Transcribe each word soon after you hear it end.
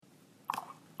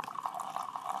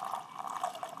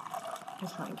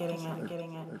Just not getting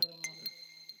it.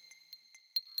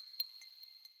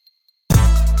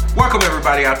 Welcome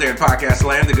everybody out there in podcast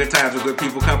land. The Good Times with Good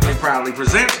People Company proudly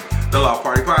present the Loft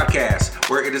Party Podcast,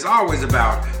 where it is always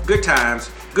about good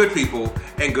times, good people,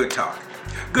 and good talk.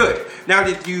 Good. Now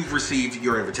that you've received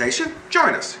your invitation,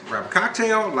 join us. Grab a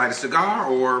cocktail, light a cigar,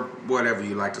 or whatever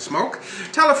you like to smoke.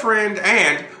 Tell a friend,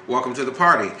 and welcome to the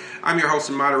party. I'm your host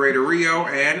and moderator, Rio,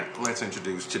 and let's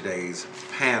introduce today's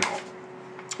panel.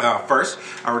 First,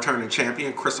 our returning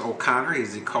champion, Chris O'Connor.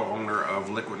 He's the co-owner of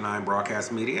Liquid 9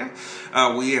 Broadcast Media.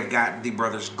 We have got the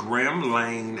brothers Grimm,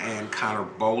 Lane, and Connor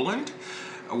Boland.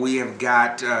 We have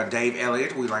got Dave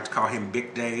Elliott. We like to call him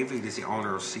Big Dave. He is the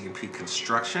owner of C&P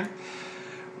Construction.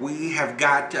 We have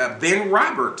got Ben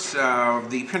Roberts,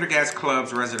 the Pendergast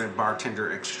Club's resident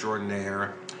bartender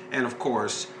extraordinaire. And, of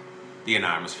course, the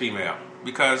anonymous female,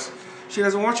 because she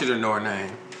doesn't want you to know her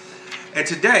name. And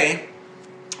today,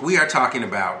 we are talking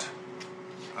about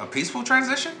a peaceful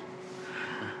transition.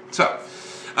 So,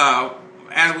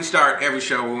 as we start every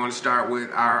show, we want to start with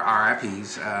our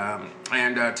RIPs.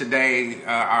 And today,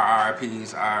 our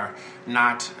RIPs are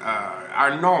not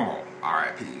our normal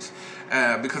RIPs.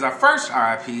 Because our first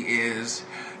RIP is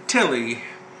Tilikum,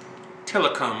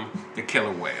 the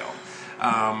killer whale,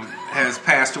 has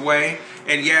passed away.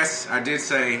 And yes, I did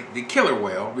say the killer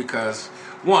whale because,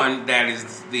 one, that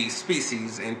is the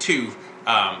species, and two,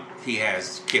 he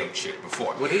has killed shit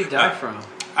before. What did he die from?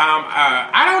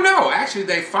 I don't know. Actually,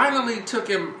 they finally took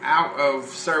him out of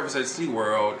service at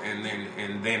SeaWorld, and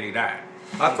then he died.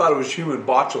 I thought it was human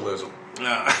botulism. The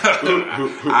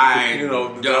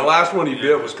last one he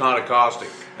did was kind of caustic.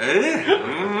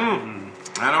 I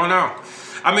don't know.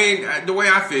 I mean, the way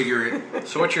I figure it.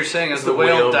 So what you're saying is the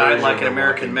whale died like an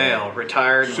American male,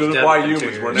 retired, and was dead why within 2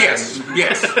 humans years. were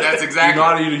Yes, that's exactly. Do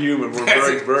not eat a human. We're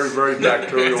very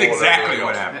bacterial. That's exactly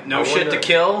what happened. No shit to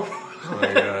kill.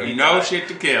 No shit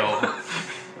to kill.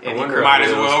 And might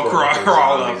as well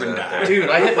crawl up and die. Dude,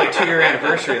 I hit my 2-year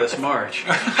anniversary this March.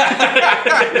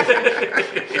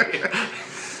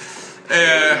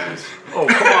 Oh,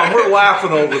 come on. We're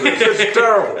laughing over this. It's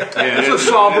terrible. Yeah, it's a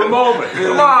somber moment.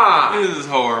 Come on. This is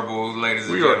horrible, ladies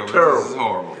and We gentlemen. are terrible. This is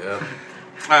horrible. Yeah.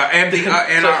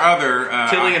 And our other...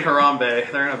 Tilly and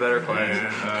Harambe, they're in a better place.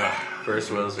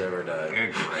 First whales ever died.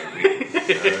 Good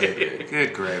gravy.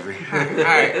 Good gravy.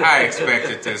 I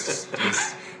expected this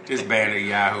band of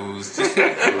yahoos to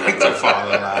fall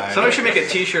alive. Somebody should make a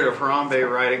T-shirt of Harambe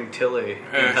riding Tilly in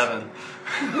heaven.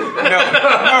 No, you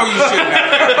shouldn't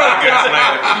have that podcast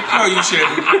later. No, you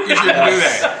shouldn't. You shouldn't do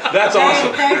that. That's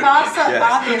awesome. They've also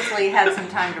obviously had some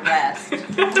time to rest.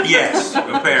 Yes,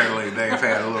 apparently they've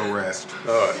had a little rest.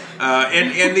 All right.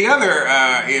 And the other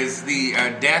is the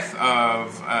death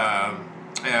of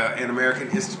an American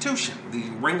institution, the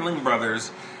Ringling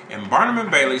Brothers and Barnum and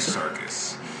Bailey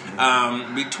Circus.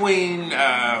 Between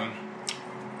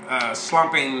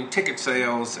slumping ticket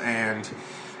sales and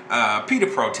PETA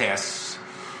protests,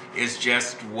 it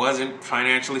just wasn't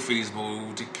financially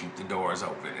feasible to keep the doors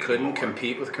open. Couldn't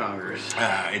compete with Congress.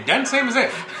 It doesn't seem as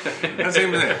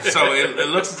if. So it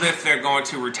looks as if they're going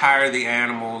to retire the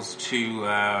animals to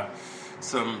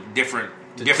some different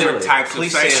types of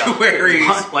sanctuaries.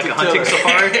 Like a hunting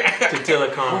safari? To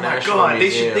Tilikum National God,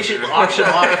 Museum. they should auction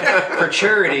off for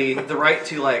charity the right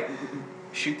to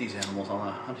shoot these animals on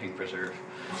a hunting preserve.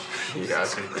 You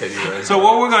guys can continue. So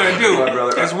what we're going to do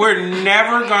is we're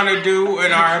never going to do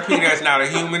an RIP that's not a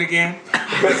human again.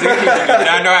 Because these people do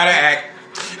not know how to act.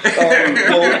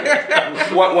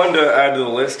 One to add to the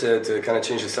list to kind of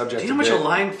change the subject. Do you know how much a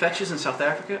lion fetches in South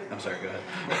Africa? I'm sorry, go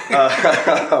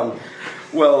ahead.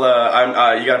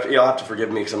 You'll have to forgive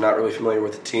me because I'm not really familiar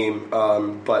with the team.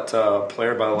 But a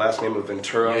player by the last name of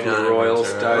Ventura from the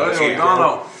Royals died this weekend.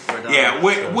 Yeah,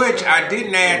 which I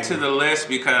didn't add to the list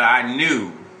because I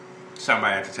knew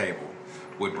somebody at the table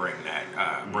would bring that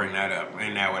up,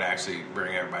 and that would actually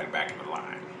bring everybody back into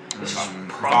line. This is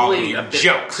probably a bit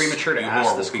jokes, premature to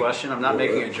ask this people. question. I'm not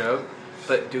making a joke,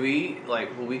 but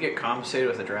will we get compensated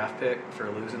with a draft pick for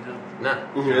losing him? No.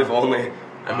 If only.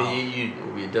 I mean,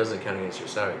 it doesn't count against your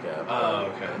salary cap.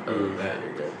 Oh, okay. Other than that,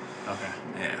 you're good. Okay.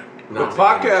 Yeah. But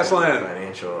podcast land.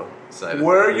 Financial side.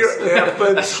 Wear your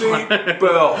effing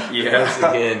seatbelt. Yes,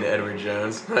 again, Edward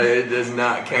Jones. It does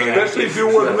not count. Especially if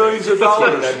you're worth millions of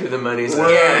dollars. Back to the money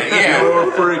side. Yeah.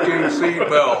 Your freaking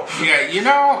seatbelt. Yeah,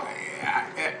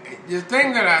 the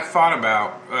thing that I thought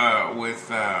about with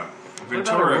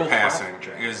Ventura passing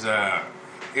is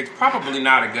it's probably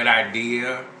not a good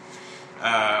idea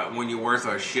when you're worth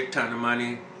a shit ton of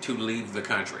money to leave the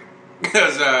country.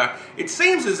 Because it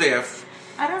seems as if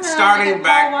I don't know. starting Look at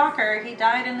back. Paul Walker, he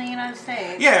died in the United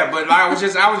States. Yeah, but I was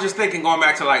just thinking, going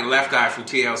back to like Left Eye from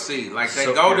TLC. Like they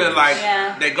So go to curious. like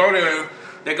Yeah. they go to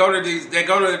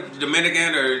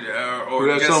Dominican or We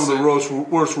have just, some of the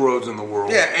worst roads in the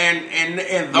world. yeah, and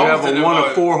You those have are a the 1 most-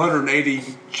 of 480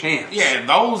 chance. Yeah,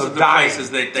 those are of the dying.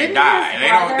 places that they Didn't die. his They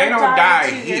brother don't die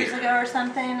 2 years here. ago or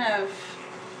something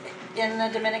in the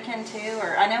Dominican too?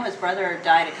 Or I know his brother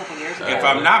died a couple years ago. If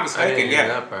I'm not I mistaken, didn't hear yeah.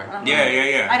 that part.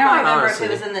 Yeah. I don't remember Honestly,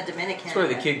 if it was in the Dominican. That's where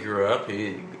the but- kid grew up.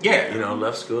 He, Yeah.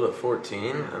 left school at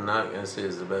 14. I'm not gonna say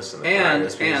he's the best in the And-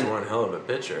 class, but he's and- one hell of a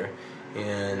pitcher.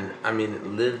 And I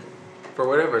mean, lived for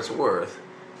whatever it's worth.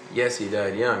 Yes, he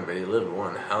died young, but he lived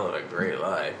one hell of a great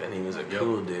life, and he was a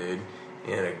cool dude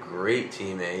and a great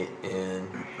teammate. And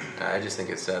I just think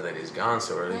it's sad that he's gone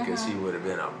so early because he would have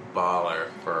been a baller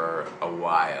for a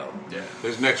while. Yeah.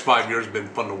 His next 5 years have been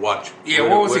fun to watch. Yeah,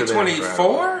 what was he, Would've been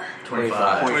 24?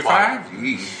 25. 25?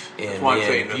 Yeesh. And why I'm man,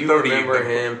 saying if the you 30 remember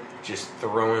even- him just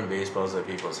throwing baseballs at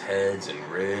people's heads and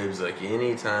ribs, like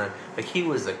anytime, like he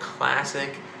was a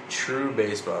classic true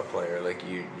baseball player. Like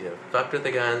you fucked with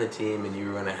the guy on the team, and you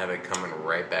were gonna have it coming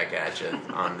right back at you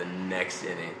on the next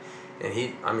inning. And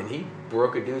he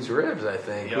broke a dude's ribs, I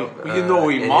think. Yep. Well, you know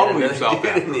he and modeled another himself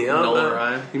dude in the elbow. Nolan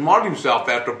Ryan. He modeled himself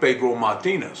after Pedro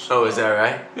Martinez. Oh, is that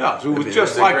right? Yeah, so it was That's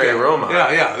just a like great that. role model.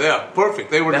 Yeah, perfect.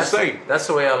 They were That's the same. That's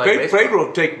the way I like baseball. Pedro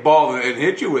would take the ball and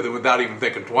hit you with it without even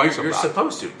thinking twice You're about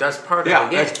supposed to. That's part it. Yeah, of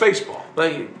the game. that's baseball.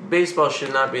 Like baseball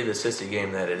should not be the sissy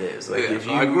game that it is. Like Yeah, if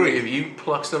you I agree. if you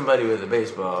pluck somebody with a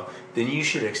baseball, then you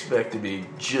should expect to be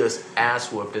just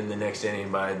ass whooped in the next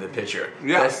inning by the pitcher.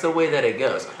 Yeah. That's the way that it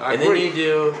goes. I and agree. then you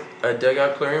do a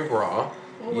dugout clearing brawl.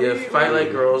 You fight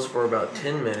like girls for about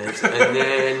 10 minutes, and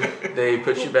then they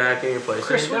put you back in your place.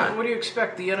 Chris, and you're done. what do you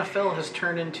expect? The NFL has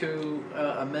turned into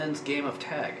a men's game of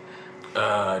tag.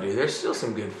 Dude, there's still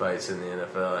some good fights in the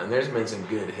NFL, and there's been some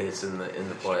good hits in the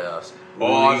playoffs.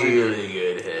 Oh, really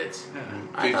good hits.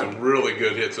 I Seen thought- some really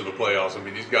good hits in the playoffs. I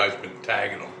mean, these guys have been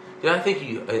tagging them. Yeah, I think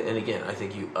I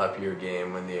think you up your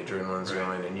game when the adrenaline's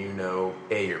going, and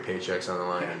your paycheck's on the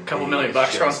line. And A couple B, million it's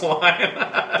bucks are on just- the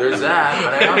line. There's that,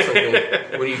 but I also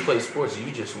think when you play sports,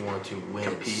 you just want to win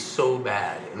Compete. so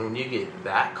bad, and when you get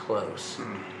that close,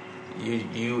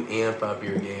 you amp up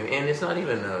your game, and it's not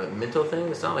even a mental thing.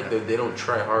 It's not like they don't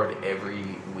try hard every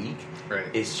week. Right.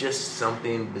 It's just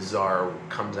something bizarre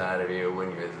comes out of you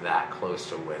when you're that close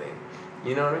to winning.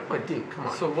 You know what I mean? Like, dude, come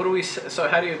on. So what do we? So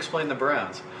how do you explain the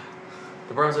Browns?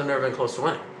 The Browns have never been close to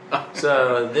winning.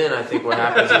 So then I think what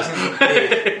happens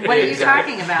is What are you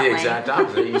talking about, The Lane? exact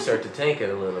opposite. You start to tank it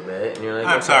a little bit, and you're like, I'm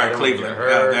okay, I sorry, don't wanna Cleveland. get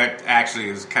hurt. That actually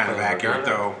is kind of Oh, accurate,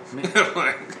 no. though.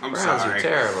 Like, I'm Browns sorry. are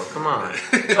terrible. Come on.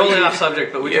 Totally off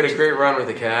subject, but we You had did a great run with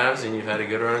the Cavs, and you've had a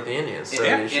good run with the Indians. So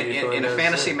you should be feeling in a those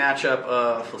fantasy things. matchup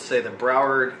of, let's say, the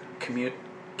Broward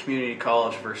Community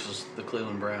College versus the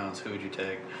Cleveland Browns. Who would you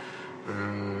take?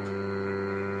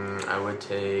 I would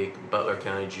take Butler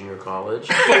County Junior College.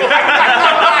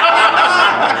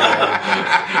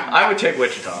 I would take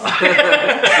Wichita.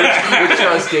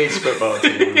 Wichita State's football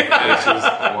team, which has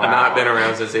not been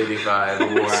around since '85. Still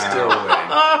winning.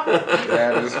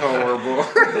 That is horrible.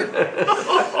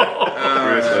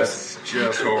 That's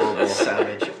just horrible.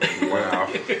 Savage. Wow.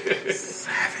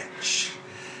 Savage.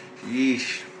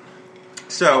 Yeesh.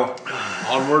 So,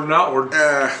 Onward and outward.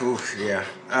 yeah.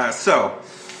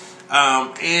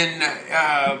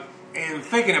 In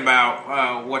thinking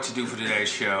about what to do for today's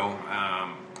show,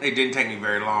 it didn't take me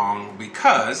very long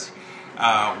because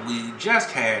we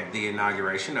just had the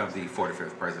inauguration of the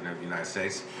 45th President of the United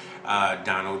States,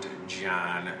 Donald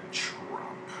John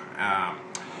Trump.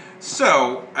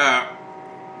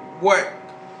 What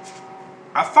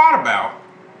I thought about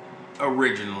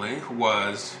originally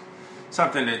was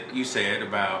something that you said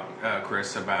about,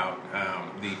 Chris, about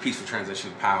the peaceful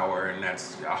transition of power, and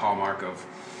that's a hallmark of...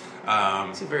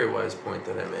 It's a very wise point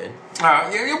that I made. yeah,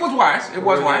 it was wise. It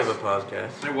was We're wise. gonna have a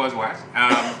podcast. It was wise.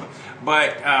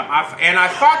 I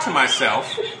thought to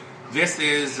myself, this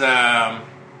is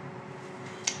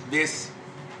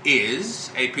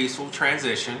a peaceful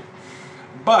transition,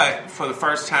 but for the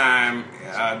first time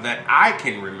that I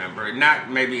can remember,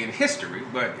 not maybe in history,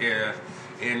 but in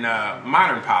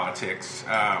modern politics,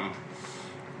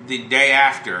 the day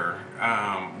after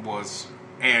was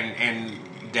and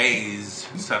days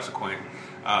subsequent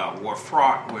were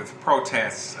fraught with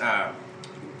protests,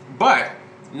 but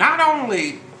not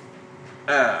only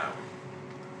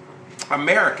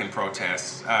American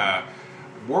protests,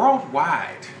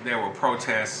 worldwide there were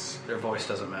protests. Their voice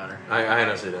doesn't matter. I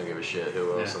honestly don't give a shit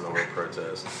who else in the world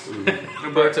protests. But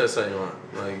Protest all you want.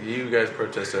 Like, you guys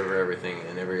protest over everything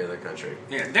in every other country.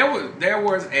 yeah, there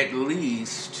was at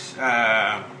least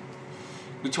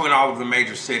between all of the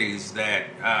major cities that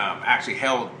actually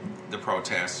held the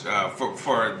protests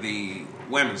for the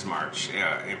Women's March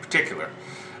in particular.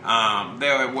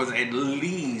 There was at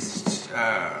least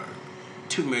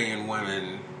 2 million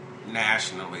women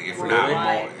nationally, if not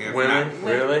more. If Women? not,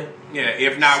 Really? yeah,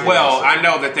 if not, well, I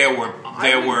know that there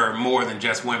were more than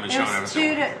just women It showing up. was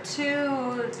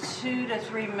 2 to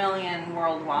 3 million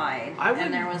worldwide, I would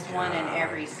and there was one in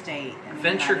every state. In the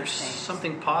Venture United States.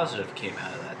 something positive came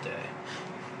out of that day.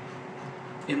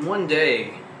 In one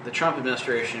day, the Trump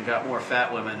administration got more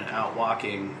fat women out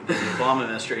walking than the Obama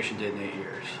administration did in 8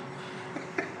 years.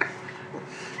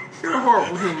 You're a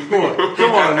horrible human being.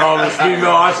 Come on, anonymous female.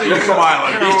 I see you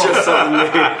smiling. He's just something me.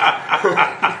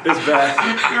 It's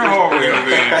bad. You're a horrible human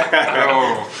being. You're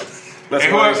horrible. That's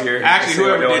And why he's here. actually, See what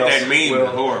whoever no did one that else meme will.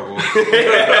 was horrible.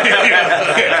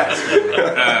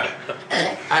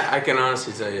 I can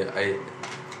honestly tell you,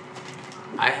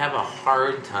 I have a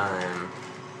hard time,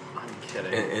 I'm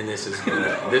kidding. and this is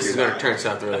gonna turn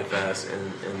south really fast,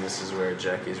 and this is where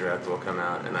Jackie's wrath will come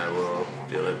out, and I will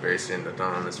feel it very soon. But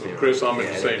not on this female. Chris, I'm in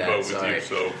Yeah, the same that, boat with sorry. you,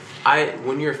 so.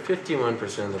 When you're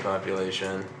 51% of the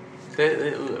population,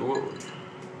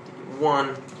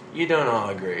 one, you don't all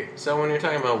agree. So when you're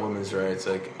talking about women's rights,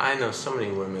 like, I know so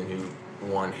many women who,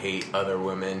 one, hate other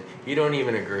women. You don't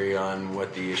even agree on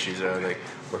what the issues are. Like,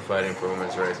 we're fighting for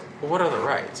women's rights. Well, what are the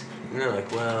rights? And they're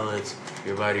like, well, it's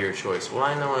your body, your choice. Well,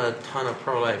 I know a ton of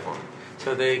pro-life women.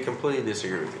 So they completely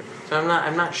disagree with you. So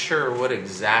I'm not sure what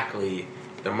exactly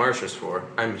the march was for.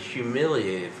 I'm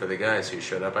humiliated for the guys who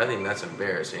showed up. I think that's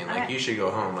embarrassing. Like, you should go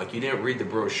home. Like, you didn't read the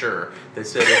brochure that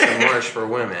said it's a march for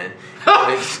women.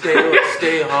 Like,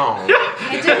 stay home.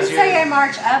 It didn't say a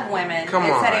march of women. Come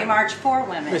it said on. a march for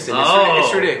women. Listen, Oh,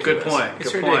 it's ridiculous. good point,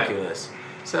 It's good point. ridiculous.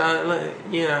 So,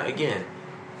 again,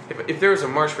 if there was a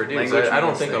march for dudes, Language I don't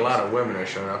means think a things. lot of women are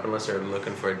showing up unless they're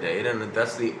looking for a date, and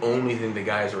that's the only thing the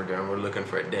guys were doing. We're looking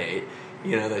for a date.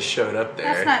 That showed up there.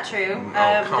 That's not true.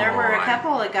 Oh, come There were a on.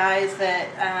 couple of guys that,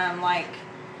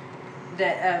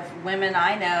 of women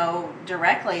I know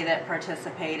directly that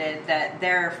participated, that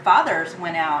their fathers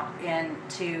went out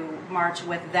to march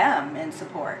with them in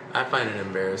support. I find it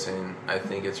embarrassing. I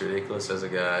think it's ridiculous as a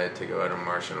guy to go out and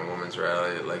march in a women's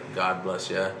rally. Like, God bless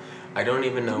you. I don't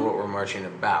even know what we're marching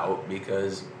about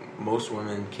because most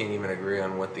women can't even agree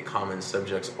on what the common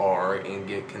subjects are and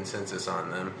get consensus on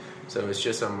them. So it's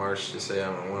just a march to say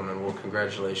I'm a woman. Well,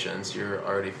 congratulations. You're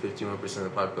already 51% of the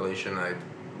population. I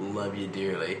love you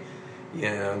dearly.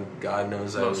 God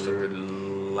knows I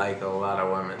like a lot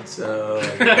of women. So,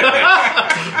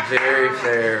 very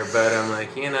fair. But I'm like,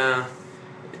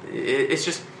 it's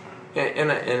just,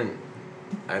 and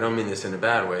I don't mean this in a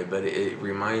bad way, but it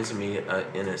reminds me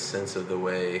in a sense of the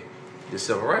way the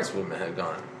civil rights movement had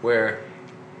gone, where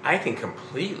I can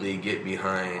completely get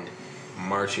behind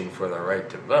marching for the right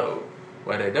to vote.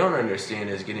 What I don't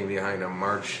understand is getting behind a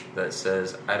march that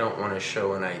says I don't want to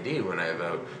show an ID when I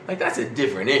vote. Like, that's a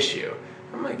different issue.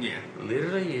 I'm like,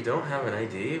 literally, you don't have an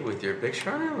ID with your picture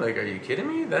on it? Like, are you kidding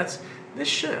me? This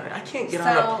shit. I can't get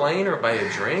on a plane or buy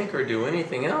a drink or do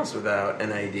anything else without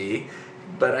an ID.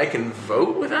 But I can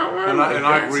vote without one? And I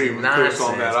That's agree with Chris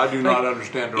on that. nonsense. I do not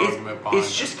understand the argument behind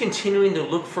It's just continuing to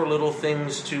look for little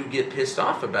things to get pissed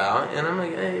off about, and I'm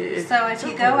like, So if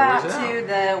you go out to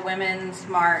the Women's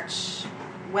March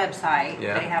website,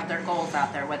 Yeah. they have their goals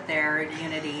out there, what their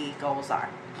unity goals are.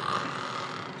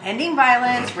 Ending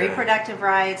violence, Okay. reproductive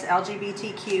rights,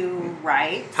 LGBTQ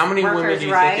rights, How many women workers' do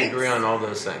you rights, think agree on all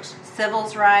those things? civil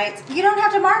rights. You don't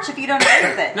have to march if you don't agree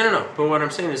with it. No. But what I'm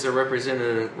saying is they're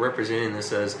representing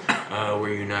this as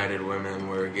we're united women,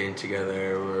 we're getting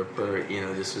together,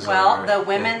 this is The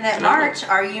women that march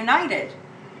are united.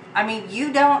 I mean,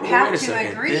 you don't have wait a to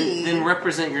second. agree. Then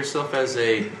represent yourself as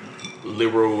a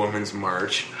liberal women's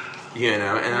march, and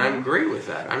I agree with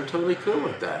that. I'm totally cool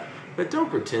with that. But don't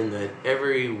pretend that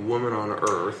every woman on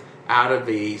Earth, out of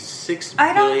a 6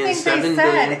 I don't billion, think 7 they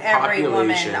billion said every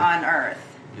population, woman on Earth.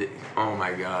 oh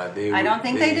my God! I don't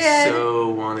think they did. So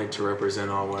wanted to represent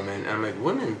all women. And I'm like,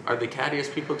 women are the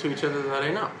cattiest people to each other that I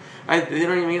know. They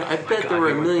don't even. I bet there were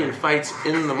a million fights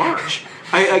in the march.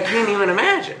 I can't even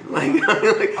imagine. Like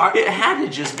it had to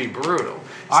just be brutal.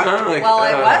 Like, well,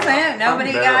 it wasn't.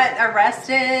 Nobody I'm got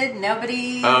arrested.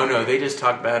 Nobody. Oh no, they just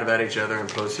talked bad about each other and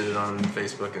posted it on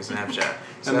Facebook and Snapchat.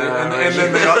 So,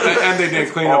 and they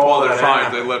didn't clean up all their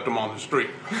signs. They left them on the street.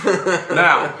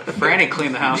 Now, Brandy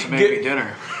cleaned the house and made me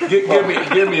dinner. give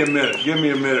me a minute. Give me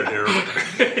a minute here.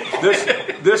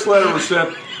 This letter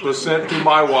was sent to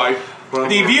my wife. From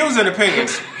The views and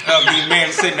opinions of the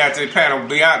men sitting at the panel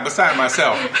beside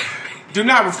myself do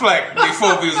not reflect the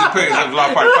full views and opinions of the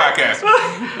Loft Party Podcast.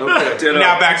 Okay.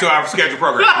 Now back to our scheduled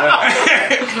program.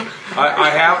 I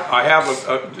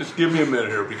have just give me a minute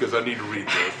here because I need to read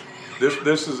this.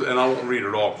 This is, and I won't read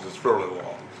it all because it's fairly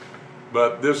long.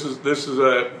 But this is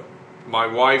my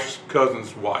wife's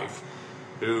cousin's wife,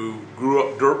 who grew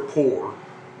up dirt poor,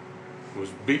 was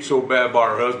beat so bad by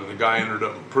her husband the guy ended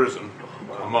up in prison,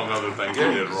 among other things he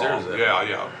did wrong.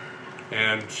 Yeah.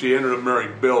 And she ended up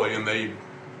marrying Billy, and they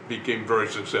became very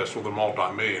successful. They're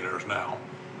multimillionaires now.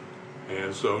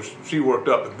 And so she worked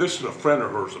up. But this is a friend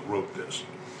of hers that wrote this.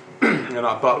 And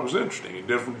I thought it was interesting, a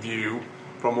different view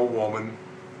from a woman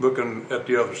looking at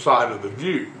the other side of the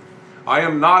view. I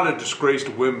am not a disgrace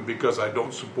to women because I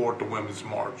don't support the Women's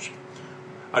March.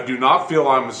 I do not feel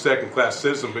I'm a second-class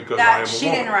citizen because I am a woman. She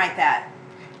didn't write that.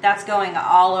 That's going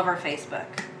all over Facebook.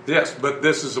 Yes, but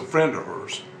this is a friend of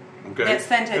hers. Okay, That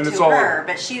sent it to her,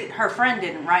 but her friend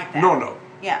didn't write that. No.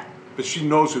 Yeah. But she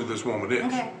knows who this woman is.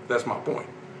 Okay. That's my point.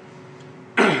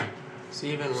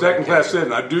 Second class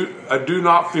citizen. I do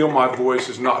not feel my voice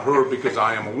is not heard because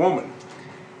I am a woman.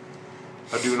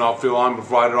 I do not feel I'm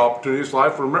provided opportunities in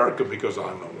life for America because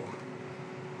I'm a woman.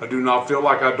 I do not feel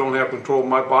like I don't have control of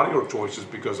my body or choices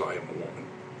because I am a woman.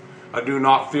 I do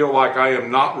not feel like I am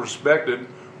not respected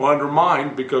or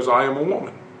undermined because I am a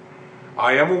woman.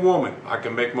 I am a woman. I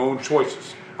can make my own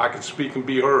choices. I can speak and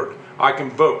be heard. I can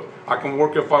vote. I can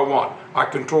work if I want. I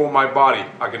control my body.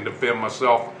 I can defend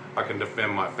myself. I can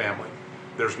defend my family.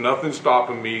 There's nothing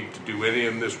stopping me to do any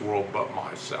in this world but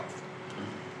myself.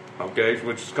 Okay,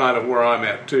 which is kind of where I'm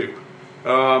at too.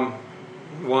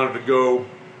 Wanted to go.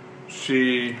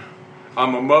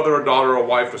 I'm a mother, a daughter, a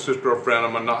wife, a sister, a friend.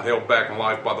 I'm not held back in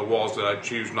life by the walls that I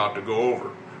choose not to go over,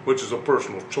 which is a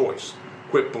personal choice.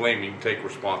 Quit blaming, take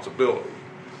responsibility.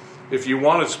 If you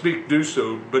want to speak, do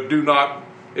so, but do not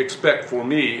expect for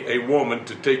me, a woman,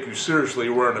 to take you seriously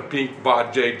wearing a pink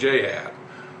Bod JJ hat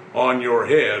on your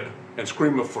head and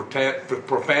screaming for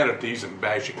profanities and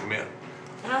bashing men.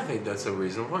 And I think that's a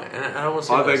reasonable point. And I will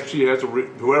say I think she has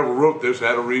whoever wrote this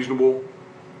had a reasonable.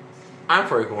 I'm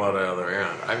for equality all the way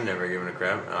around. I've never given a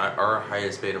crap. Our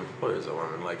highest paid employee is a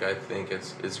woman. Like, I think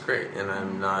it's great, and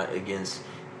I'm not against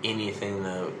anything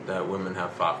that women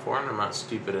have fought for, and I'm not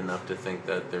stupid enough to think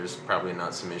that there's probably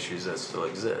not some issues that still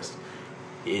exist.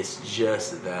 It's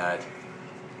just that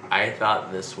I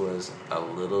thought this was a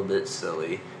little bit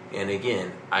silly. And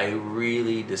again, I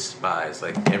really despise,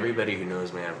 like everybody who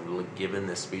knows me, I've given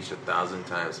this speech 1,000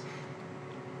 times.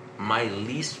 My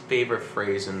least favorite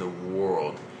phrase in the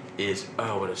world is,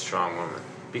 oh, what a strong woman.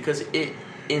 Because it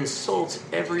insults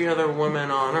every other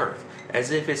woman on earth.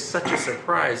 As if it's such a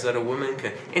surprise that a woman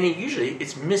can, and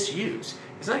it's misused.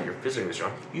 It's not you're physically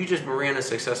strong. You just ran a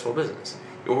successful business.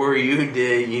 Or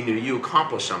you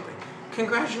accomplished something.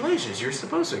 Congratulations, you're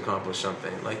supposed to accomplish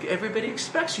something. Like, everybody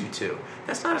expects you to.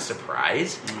 That's not a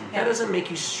surprise. Mm-hmm. That doesn't make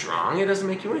you strong. It doesn't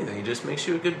make you anything. It just makes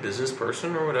you a good business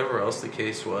person or whatever else the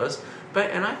case was.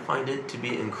 And I find it to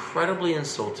be incredibly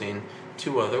insulting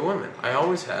to other women. I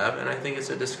always have, and I think it's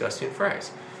a disgusting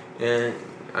phrase. And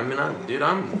I mean,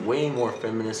 I'm way more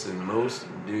feminist than most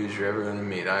dudes you're ever going to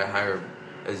meet. I hire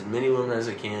as many women as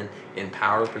I can in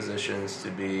power positions to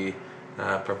be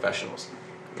professionals.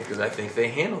 Because I think they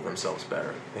handle themselves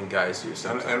better than guys do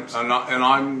sometimes. And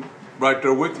I'm right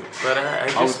there with you. But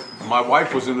my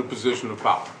wife was in a position of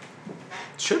power.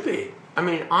 Should be. I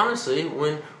mean, honestly,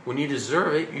 when you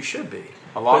deserve it, you should be.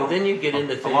 But then you get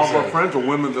into things a lot of our friends are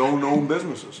women that own their own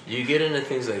businesses. You get into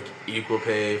things like equal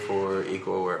pay for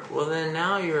equal work. Well, then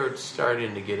now you're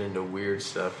starting to get into weird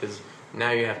stuff because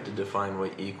now you have to define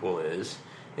what equal is.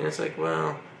 And it's like,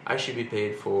 well, I should be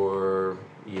paid for,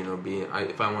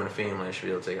 if I want a family, I should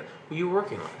be able to take it. Well, you're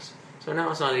working less. So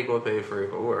now it's not equal pay for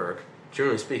equal work.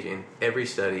 Generally speaking, every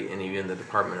study, and even the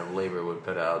Department of Labor would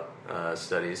put out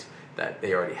studies that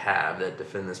they already have that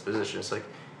defend this position. It's like,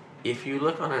 if you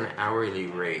look on an hourly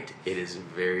rate, it is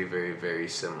very, very, very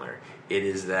similar. It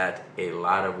is that a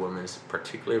lot of women,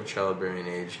 particularly of childbearing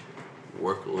age,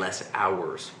 work less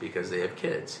hours because they have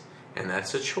kids. And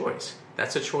that's a choice.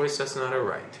 That's a choice, that's not a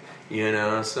right.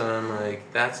 So I'm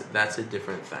like, that's a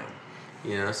different thing.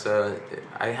 So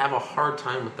I have a hard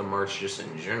time with the march just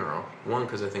in general. One,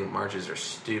 because I think marches are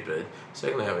stupid.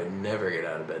 Secondly, I would never get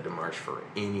out of bed to march for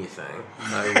anything.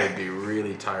 I would be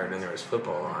really tired, and there was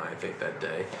football on, I think, that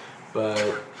day.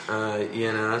 But, I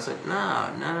was like, no.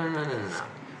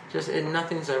 Just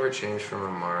nothing's ever changed from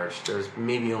a march. There's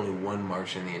maybe only one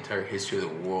march in the entire history of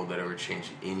the world that ever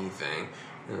changed anything,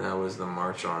 and that was the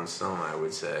March on Selma, I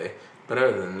would say. But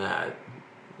other than that,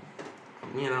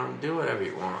 do whatever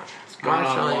you want. Gone March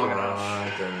on all you long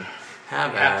want and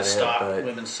have You at have to it. stop But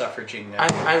women's suffraging now.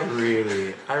 I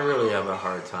really have a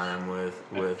hard time with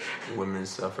women's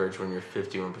suffrage when you're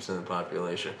 51% of the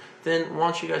population. Then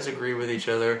why don't you guys agree with each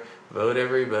other, vote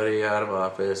everybody out of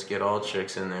office, get all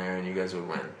chicks in there, and you guys would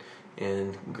win.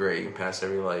 And great, you can pass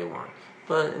every law you want.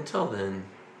 But until then,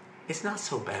 it's not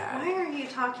so bad. Why are you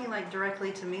talking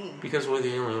directly to me? Because you're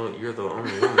the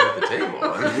only woman at the table.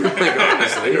 I mean,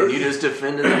 honestly, you just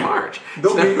defended the march.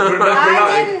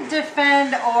 I didn't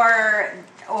defend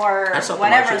or That's what the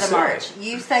whatever march the is march. saying.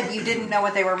 You said you didn't know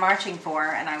what they were marching for,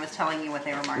 and I was telling you what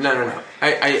they were marching for. No.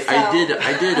 I did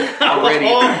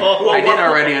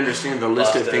already understand the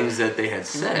list of things that they had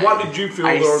said. What did you feel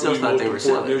I were still the thought most they were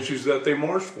important silly. issues that they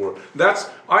marched for?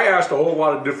 I asked a whole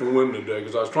lot of different women today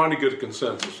because I was trying to get a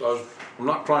consensus. I'm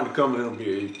not trying to come in and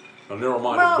be a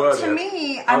narrow-minded Well, butthead. to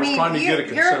me, I was trying to get a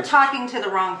you're consensus. talking to the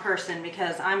wrong person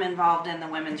because I'm involved in the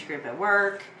women's group at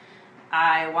work.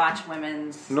 I watch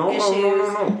women's issues.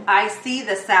 No. I see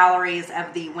the salaries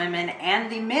of the women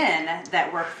and the men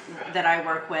that I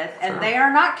work with, and they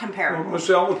are not comparable. Well,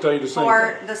 Michelle will tell you the same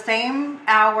For thing. the same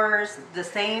hours, the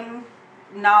same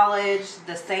knowledge,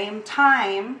 the same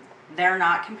time, they're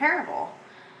not comparable.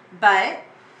 But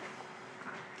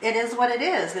it is what it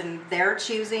is, and they're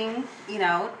choosing,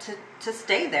 to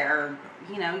stay there.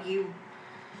 You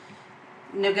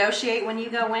negotiate when you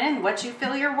go in what you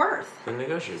feel you're worth. And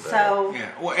negotiate better. So Yeah.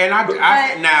 Well, and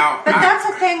that's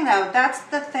the thing, though. That's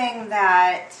the thing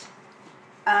that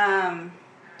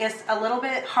is a little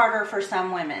bit harder for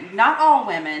some women. Not all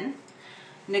women.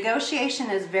 Negotiation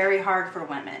is very hard for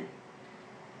women.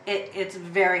 It's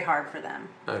very hard for them.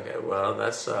 Okay, well,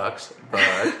 that sucks,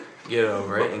 but get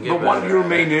over it and get But better. what are your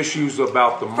main issues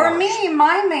about the march? For me,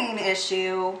 my main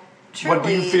issue, truly... What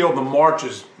do you feel the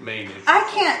march's main issue? I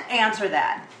can't answer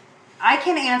that. I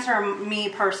can answer me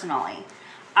personally.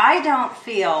 I don't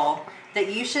feel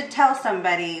that you should tell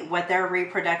somebody what their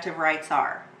reproductive rights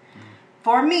are.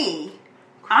 For me,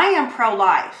 I am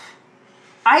pro-life.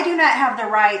 I do not have the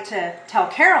right to tell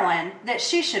Carolyn that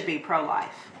she should be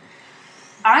pro-life.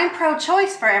 I'm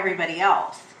pro-choice for everybody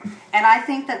else. And I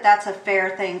think that that's a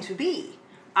fair thing to be.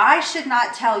 I should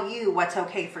not tell you what's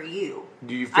okay for you.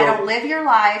 I don't live your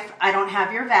life. I don't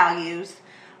have your values.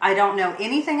 I don't know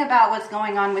anything about what's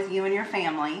going on with you and your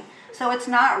family. So it's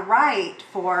not right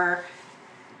for...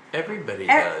 Everybody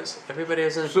does. Everybody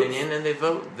has an opinion, and they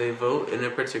vote. They vote in a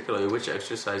particular way, which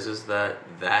exercises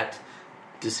that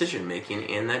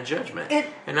decision-making and that judgment.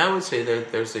 And I would say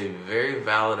that there's a very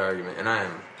valid argument, and I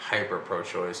am hyper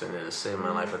pro-choice, and it has saved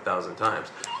my life 1,000 times.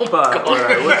 But what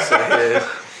I would say is,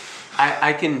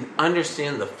 I can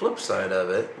understand the flip side of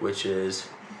it, which is,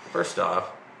 first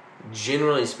off,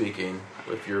 generally speaking,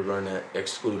 if you're going to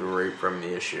exclude rape from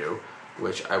the issue,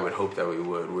 which I would hope that we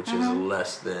would, which is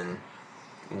less than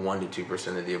 1 to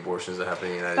 2% of the abortions that happen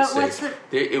in the United States.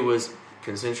 It was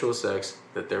consensual sex,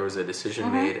 that there was a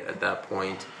decision made at that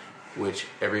point, which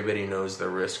everybody knows the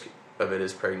risk of it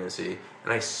is pregnancy.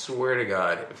 And I swear to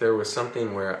God, if there was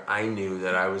something where I knew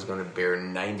that I was going to bear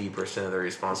 90% of the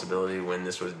responsibility when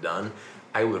this was done,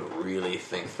 I would really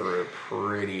think through it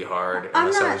pretty hard.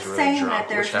 I'm not I was really saying drunk, that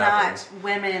there's not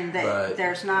women that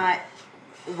there's not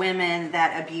women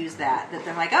that abuse that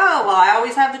they're like, oh, well, I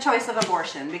always have the choice of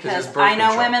abortion because I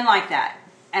know women like that,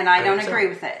 and I don't agree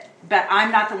with it. But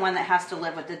I'm not the one that has to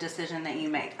live with the decision that you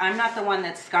make. I'm not the one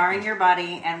that's scarring your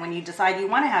body, and when you decide you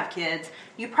want to have kids,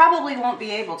 you probably won't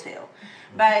be able to.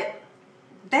 But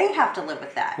they have to live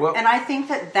with that. Well, and I think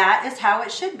that is how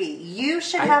it should be. You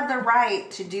should have the right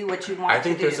to do what you want to do. I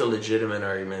think there's a legitimate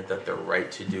argument that the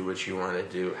right to do what you want to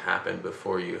do happened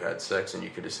before you had sex, and you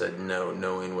could have said no,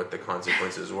 knowing what the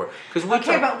consequences were.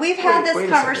 But we've had this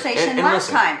conversation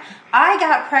last time. I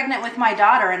got pregnant with my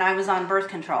daughter, and I was on birth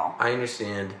control. I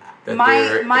understand. That my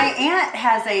aunt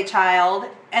has a child,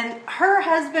 and her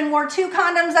husband wore 2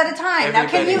 condoms at a time. Now,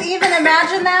 can you even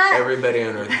imagine that? Everybody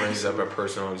on earth brings up a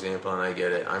personal example, and I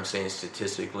get it. I'm saying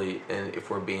statistically, and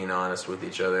if we're being honest with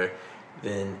each other,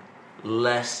 then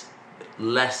less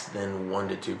than 1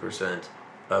 to 2%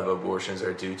 of abortions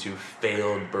are due to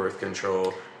failed birth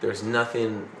control. There's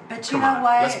nothing. But you know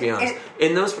what? Let's be honest.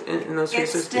 In those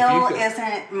cases, it still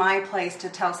isn't my place to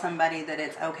tell somebody that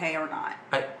it's okay or not.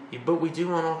 But we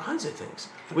do on all kinds of things.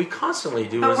 We constantly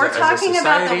do. But we're talking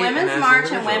about the Women's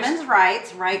March and women's women's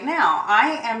rights right now.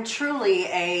 I am truly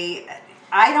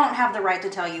I don't have the right to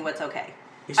tell you what's okay.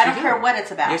 Yes, I don't care what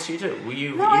it's about. Yes, you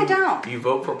do. I don't. You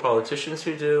vote for politicians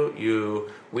who do.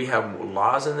 We have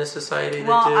laws in this society that do.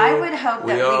 Well, I would hope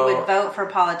that we would vote for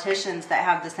politicians that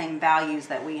have the same values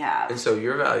that we have. And so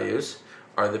your values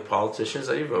are the politicians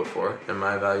that you vote for, and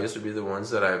my values would be the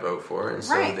ones that I vote for. And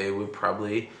so they would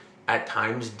probably at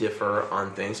times differ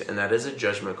on things, and that is a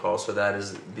judgment call. So that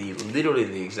is literally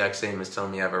the exact same as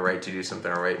telling me I have a right to do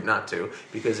something or a right not to,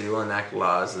 because they will enact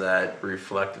laws that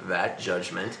reflect that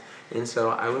judgment. And so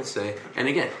I would say, and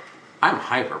again, I'm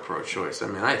hyper pro-choice. I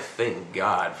mean, I thank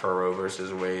God for Roe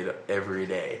versus Wade every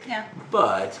day. Yeah.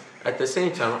 But at the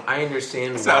same time, I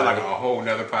understand why. Sounds like a whole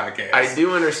nother podcast. I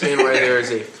do understand why there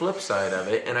is a flip side of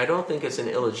it, and I don't think it's an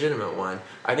illegitimate one.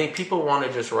 I think people want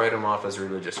to just write them off as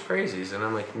religious crazies, and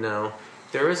I'm like, no.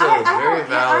 There is a very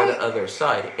valid other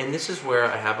side, and this is where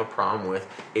I have a problem with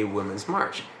a women's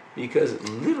march, because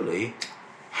literally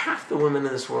half the women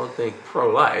in this world think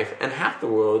pro-life, and half the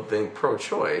world think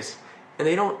pro-choice, and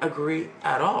they don't agree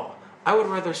at all. I would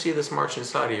rather see this march in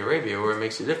Saudi Arabia where it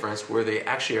makes a difference, where they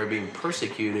actually are being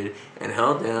persecuted and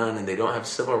held down, and they don't have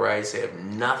civil rights, they have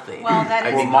nothing. Well, that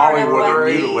is part of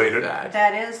what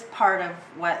that is part of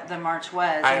what the march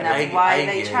was, and that's why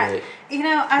they tried. You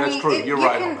know, I mean, You're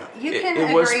right. You can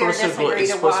agree or disagree to why.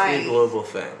 It's supposed to be a global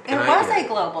thing. It was a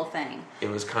global thing. It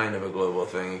was kind of a global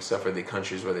thing, except for the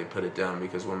countries where they put it down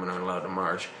because women aren't allowed to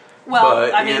march. Well,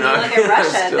 but, I mean, you look at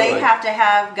Russia; they have to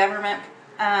have government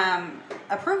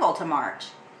approval to march.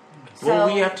 Well,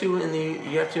 you have to in the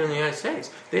United States.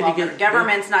 The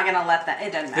government's not going to let that.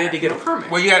 It doesn't matter. They had to get a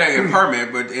permit. Well, you got to get a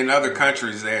permit, but in other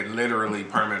countries that literally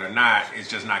permit or not, it's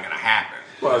just not going to happen.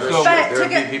 Well, to go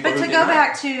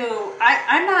back to,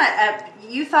 I'm not.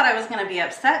 You thought I was going to be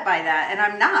upset by that, and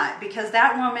I'm not, because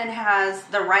that woman has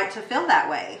the right to feel that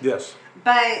way. Yes.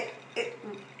 But.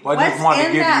 I just wanted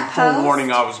to give you full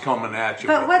warning I was coming at you.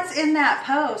 But what's in that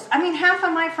post? I mean, half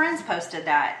of my friends posted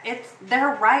that. It's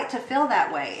their right to feel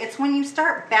that way. It's when you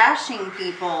start bashing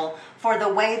people for the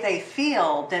way they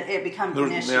feel that it becomes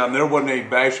an issue. Yeah, and there wasn't any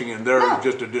bashing in there. It was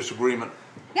just a disagreement.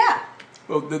 Yeah.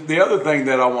 Well, the other thing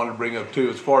that I wanted to bring up,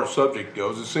 too, as far as subject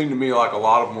goes, it seemed to me like a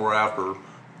lot of them were after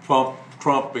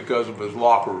Trump because of his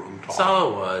locker room talk. That's all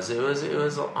it was. It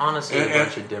was honestly a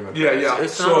bunch of Democrats. Yeah.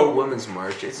 It's not a women's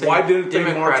march. It's why a didn't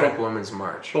Democratic women's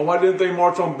march. But why didn't they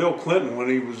march on Bill Clinton when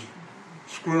he was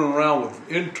screwing around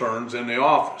with interns in the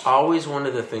office? Always one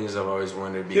of the things I've always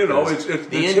wondered, because it's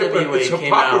the NWA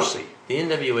came out. The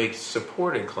NWA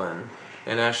supported Clinton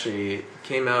and actually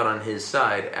came out on his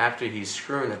side after he's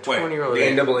screwing a 20-year-old. The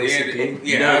NAACP?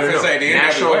 No.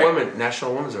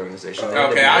 National Women's Organization.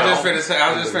 Okay, I was just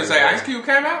finna say Ice Cube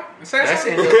came out and said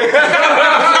something?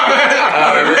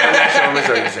 National Women's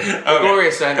Organization. Okay.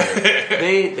 Gloria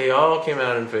Steinem. They all came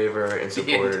out in favor and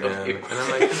supported him. And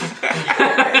I'm like...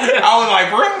 I was like,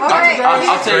 bro.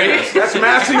 I'll tell you this. That's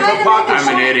massive hypocrisy.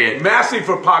 I'm an idiot. Massive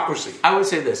hypocrisy. I would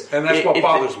say this. And that's what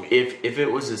bothers me. If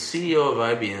it was the CEO of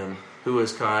IBM who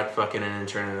was caught fucking an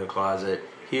intern in the closet,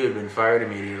 he would have been fired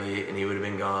immediately, and he would have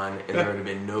been gone, and there would have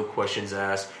been no questions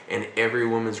asked, and every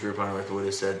women's group on earth would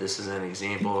have said, this is an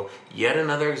example, yet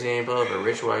another example of a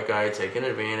rich white guy taking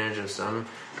advantage of some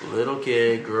little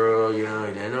kid, girl, he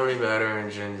didn't know any better,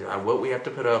 and what we have to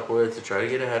put up with to try to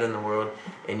get ahead in the world,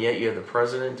 and yet you have the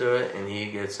president do it, and he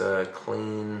gets a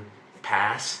clean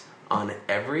pass on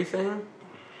everything.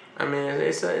 I mean,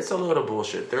 it's a load of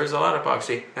bullshit. There's a lot of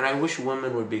hypocrisy, and I wish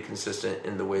women would be consistent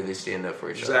in the way they stand up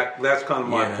for each other. Exactly. That's kind of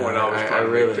my point I was trying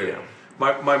to make too.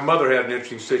 My mother had an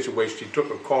interesting situation. She took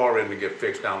a car in to get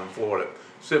fixed down in Florida,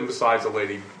 sitting beside the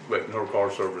lady letting her car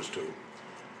service to,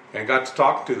 and got to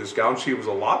talk to this gal, and she was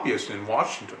a lobbyist in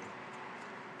Washington.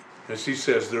 And she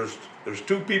says, there's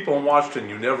two people in Washington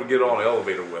you never get on an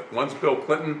elevator with. One's Bill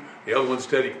Clinton, the other one's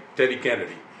Teddy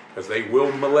Kennedy, because they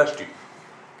will molest you.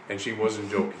 And she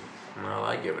wasn't joking. Well,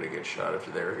 I'd give it a good shot if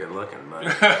they were good looking, but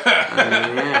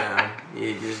I mean,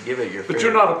 you just give it your. But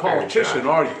you're not a politician,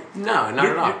 are you? No, not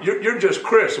at all. You're just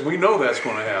Chris, and we know that's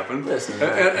going to happen. Listen,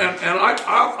 and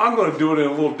I'm going to do it in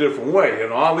a little different way.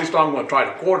 At least I'm going to try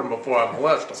to court him before I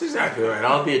molest him. That's exactly right.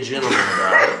 I'll be a gentleman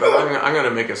about it, but I'm going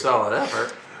to make a solid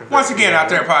effort. Once again, out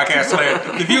there, podcast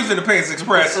land, the views and opinions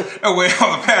expressed away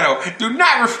on the panel do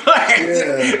not reflect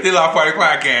the Loft Party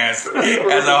podcast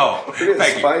as a whole. We're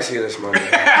Thank you. spicy this morning.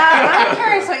 I'm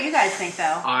curious what you guys think,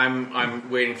 though. I'm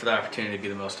waiting for the opportunity to be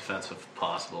the most offensive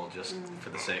possible, just for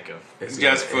the sake of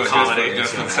Just for comedy. the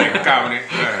sake of comedy.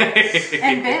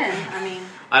 And Ben, I mean,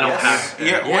 I don't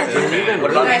have.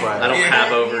 What about I don't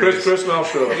have ovaries. Chris and I'll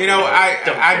show up. You know,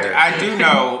 Don't care. I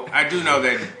do know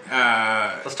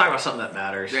that. Let's talk about something that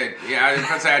matters.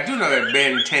 I do know that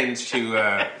Ben tends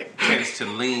to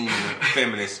lean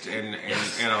feminist in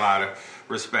a lot of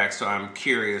respects. So I'm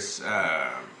curious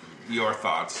your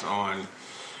thoughts on.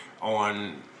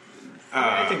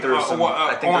 I think there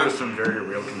are some very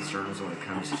real concerns when it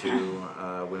comes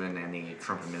to women and the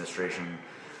Trump administration.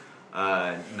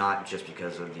 Not just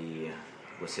because of the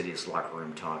lascivious locker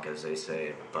room talk, as they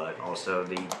say, but also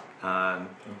the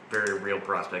very real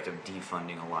prospect of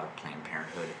defunding a lot of Planned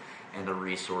Parenthood and the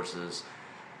resources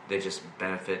that just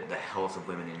benefit the health of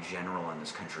women in general in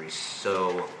this country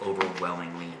so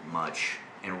overwhelmingly much.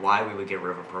 And why we would get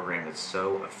rid of a program that's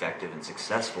so effective and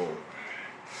succccessful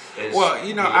is well,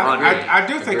 you know, beyond me. I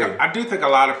do think a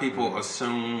lot of people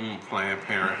assume Planned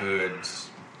Parenthood's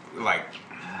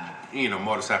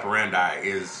modus operandi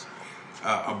is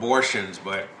abortions,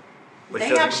 but they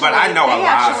doesn't- actually, but I know a they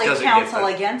lot actually doesn't counsel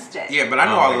get against it. yeah, but I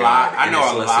know a lot. I And know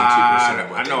it's a less than lot. 2%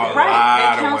 of what I know they a get. Right, they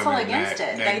lot of counsel women against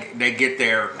that it. they get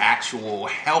their actual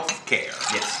health care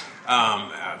Yes.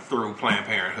 through Planned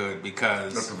Parenthood The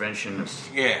because prevention of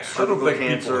yeah. think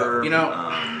cancer, You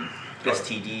know,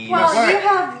 STDs.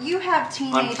 Well, you have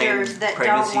teenagers Unplanned that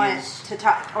don't want pregnancies. to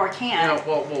talk or can't.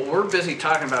 well, we're busy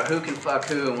talking about who can fuck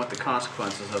who and what the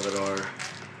consequences of it are.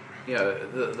 You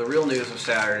know, the real news of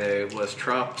Saturday was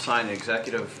Trump signed an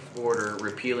executive order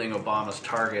repealing Obama's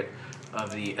target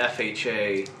of the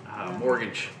FHA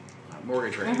mortgage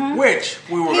rate. Which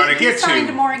we were going to He get signed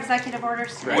to. more executive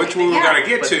orders. today. Which we were Yeah. going to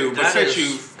get to, but that since is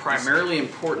you primarily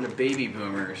important to baby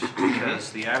boomers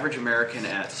because the average American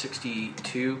at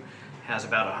 62 has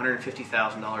about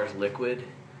 $150,000 liquid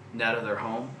net of their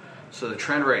home. So the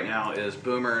trend right now is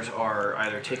boomers are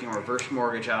either taking a reverse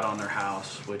mortgage out on their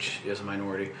house, which is a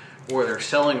minority, or they're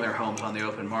selling their homes on the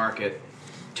open market,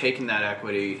 taking that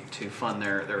equity to fund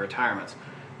their retirements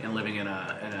and living in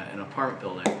an apartment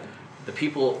building. The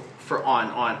people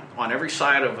on every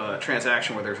side of a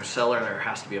transaction where there's a seller, there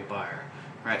has to be a buyer,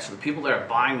 right? So the people that are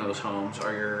buying those homes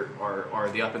are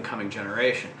the up and coming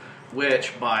generation, which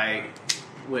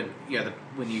when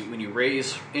you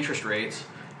raise interest rates,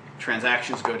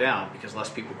 transactions go down because less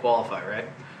people qualify, right?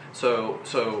 So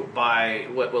by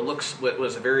what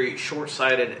was a very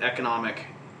short-sighted economic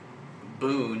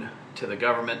boon to the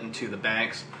government and to the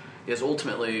banks is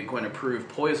ultimately going to prove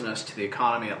poisonous to the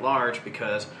economy at large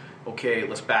because, okay,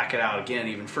 let's back it out again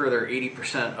even further.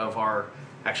 80% of our,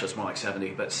 actually it's more like 70,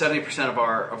 but 70% of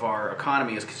our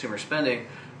economy is consumer spending,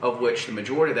 of which the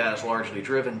majority of that is largely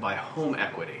driven by home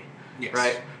equity. Yes.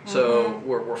 Right? So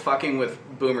we're fucking with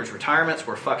boomers' retirements,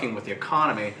 we're fucking with the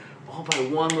economy, all by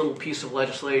one little piece of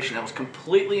legislation that was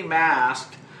completely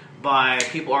masked by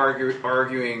people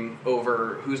arguing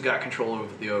over who's got control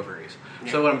over the ovaries.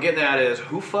 Yeah. So what I'm getting at is,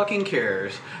 who fucking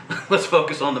cares? Let's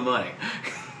focus on the money.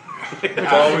 It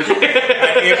always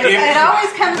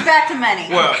comes back to money.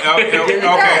 Well, okay,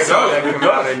 does. so They come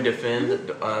out and defend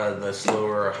the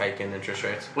slower hike in interest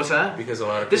rates. What's that? Because a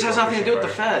lot of this people has are nothing to do with the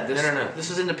pushing Fed. No. This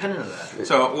is independent of that.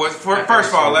 So first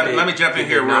of all, let me jump in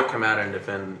here real real not quick. come out and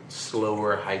defend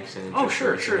slower hikes in interest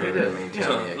rates. Sure, they did. Maintain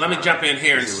So the let me jump in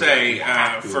here and Because say, we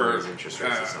have to for raise interest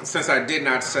rates at some point. since I did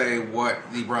not say what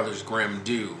the Brothers Grimm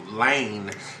do,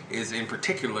 Lane is in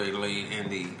particularly in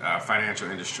the financial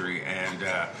industry, and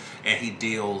he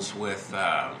deals with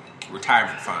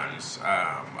retirement funds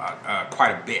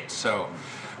quite a bit. So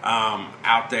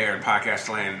out there in podcast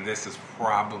land, this is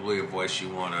probably a voice you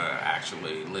want to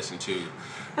actually listen to,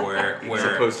 where As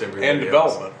opposed to And everybody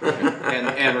else.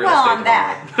 development. And real Well, estate on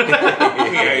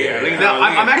that. yeah. Now,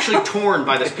 I'm actually torn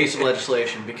by this piece of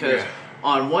legislation because Yeah.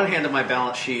 on one hand of my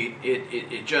balance sheet,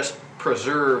 it just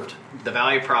preserved the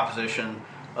value proposition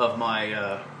of my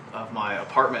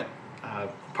apartment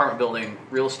building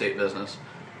real estate business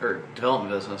or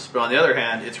development business. But on the other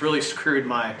hand, it's really screwed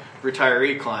my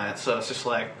retiree clients. So it's just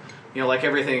like, like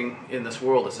everything in this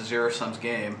world, it's a zero-sum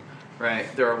game. Right,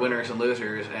 there are winners and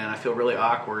losers, and I feel really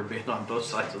awkward being on both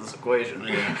sides of this equation.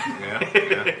 Yeah.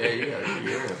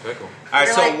 You're in a pickle. All right,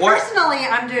 You're so like, what? personally,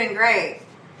 I'm doing great.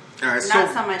 All right,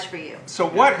 Not so much for you. So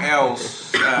what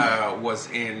else was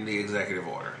in the executive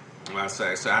order? I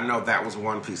say so. I know that was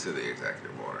one piece of the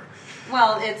executive order.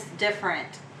 Well, it's different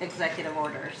executive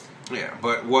orders. Yeah,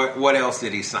 but what else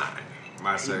did he sign?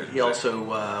 He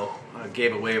also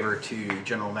gave a waiver to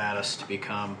General Mattis to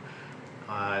become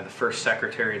the first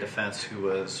Secretary of Defense who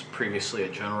was previously a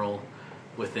general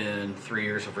within 3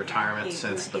 years of retirement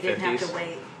since the 50s. He didn't have to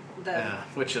wait.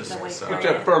 Which is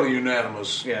fairly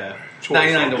unanimous. Yeah,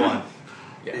 choice. 99-1.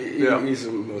 He's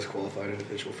the most qualified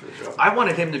individual for the job. I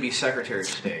wanted him to be Secretary of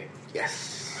State.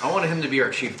 Yes. I wanted him to be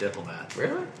our chief diplomat.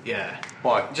 Really? Yeah.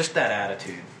 Why? Just that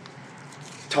attitude.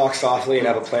 Talk softly and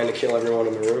have a plan to kill everyone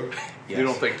in the room. Yes. You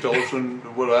don't think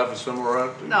Tillerson would have a similar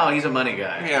attitude? No, he's a money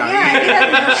guy. Yeah, he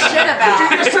doesn't know shit about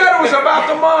You just said it was about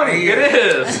the money. It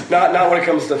is. Not when it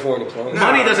comes to foreign diplomacy.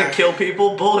 Money doesn't kill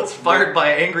people. Bullets fired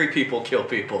by angry people kill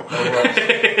people.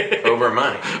 Over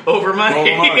money. Over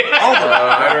money.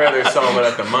 I'd rather solve it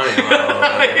at the money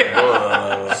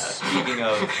level. Speaking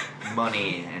of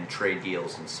money and trade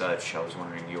deals and such, I was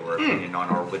wondering your opinion on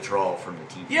our withdrawal from the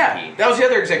TPP. Yeah, that was the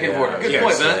other executive order. Good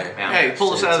point, Ben. Yeah. Hey,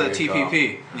 pull us out of the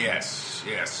TPP. Yes.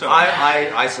 So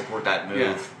I support that move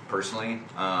Yeah. personally,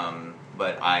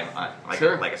 but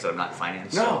Sure. like I said, I'm not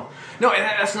finance. No, and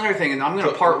that's another thing. And I'm going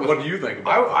to part with. What do you think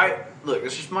about that? Look,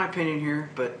 it's just my opinion here,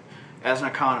 but as an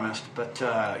economist,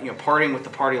 parting with the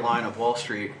party line of Wall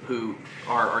Street, who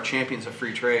are champions of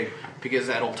free trade, because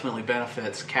that ultimately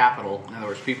benefits capital. In other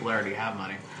words, people that already have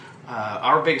money.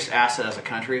 Our biggest asset as a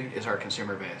country is our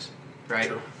consumer base,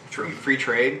 right? True. Free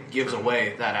trade gives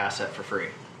away that asset for free,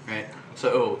 right?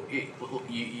 So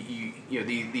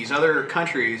these other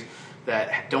countries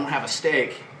that don't have a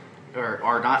stake or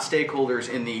are not stakeholders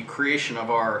in the creation of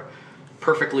our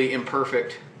perfectly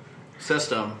imperfect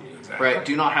system, right?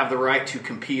 Do not have the right to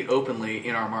compete openly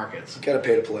in our markets. You gotta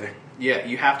pay to play. Yeah,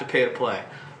 you have to pay to play.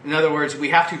 In other words, we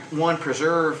have to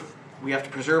preserve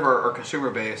our consumer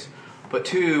base, but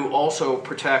two, also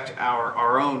protect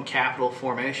our own capital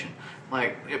formation.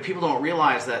 Like, people don't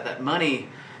realize that money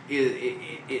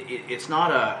it's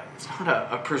not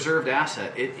a preserved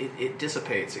asset. It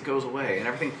dissipates. It goes away, and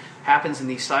everything happens in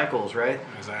these cycles, right?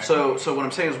 Exactly. So what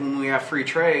I'm saying is, when we have free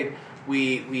trade,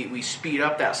 we speed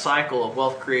up that cycle of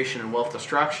wealth creation and wealth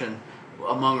destruction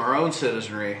among our own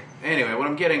citizenry. Anyway, what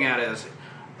I'm getting at is,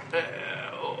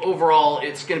 overall,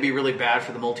 it's going to be really bad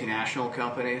for the multinational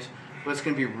companies, but it's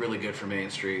going to be really good for Main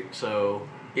Street. So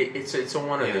it's a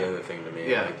one or the other thing to me.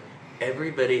 Yeah. Like,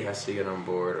 everybody has to get on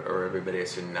board, or everybody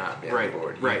has to not be on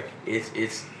board. Right.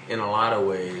 It's in a lot of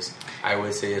ways, I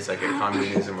would say it's like a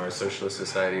communism or a socialist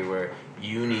society where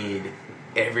you need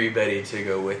everybody to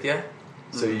go with you,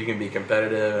 so you can be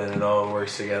competitive and it all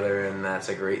works together, and that's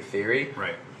a great theory.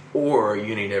 Right. Or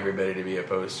you need everybody to be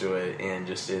opposed to it and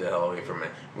just stay the hell away from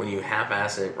it. When you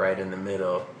half-ass it right in the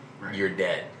middle, you're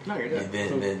dead. No, you're dead.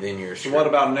 Then you're So screwed. what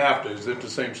about NAFTA? Is it the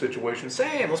same situation?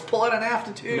 Same. Let's pull out an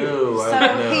NAFTA too. No, So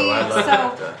I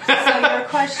love that. so your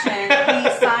question, he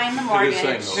signed the It is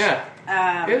saying mortgage, those.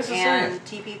 Yeah. It is the and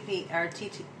TPP or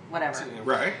TT whatever,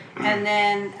 Right. and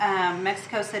then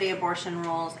Mexico City abortion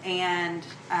rules and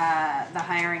the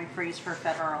hiring freeze for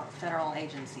federal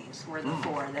agencies were the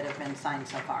four that have been signed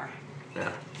so far. Yeah,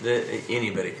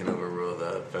 anybody can overrule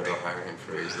the federal hiring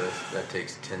freeze. That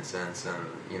takes 10 cents and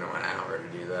an hour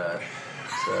to do that.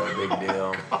 So big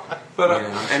deal. But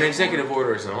and executive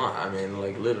orders and a lot. I mean,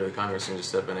 like literally, Congress can just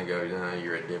step in and go,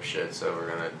 you're a dipshit, so we're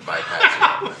gonna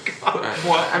bypass you.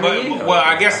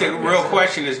 I guess the real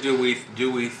question is, do we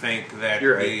think that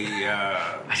You're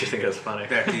I just think that's funny.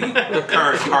 that the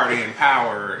current party in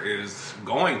power is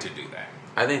going to do that?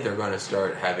 I think they're going to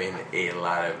start having a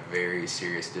lot of very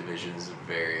serious divisions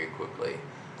very quickly.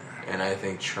 And I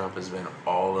think Trump has been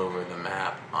all over the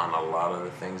map on a lot of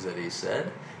the things that he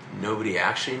said. Nobody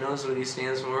actually knows what he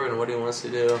stands for and what he wants to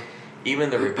do. Even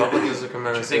the Republicans have come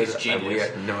out and said, we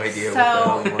have no idea what the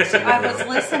hell he wants to do. I was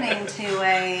listening to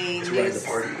a It's right the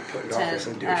party you put in office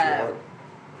and do what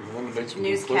you want.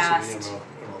 newscast.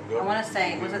 I want to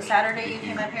say, was it Saturday you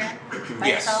came up here by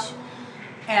yourself?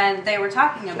 And they were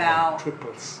talking about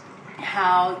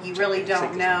how you really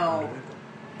don't know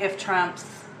if Trump's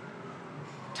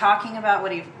talking about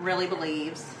what he really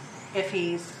believes, if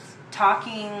he's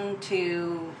talking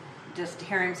to just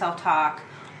hear himself talk,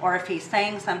 or if he's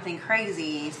saying something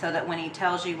crazy so that when he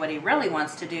tells you what he really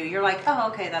wants to do, you're like, oh,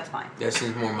 okay, that's fine. That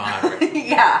seems more moderate.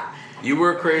 Yeah. You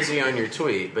were crazy on your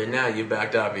tweet, but now you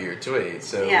backed off of your tweet,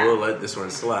 so we'll let this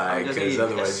one slide, Does because he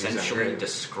otherwise essentially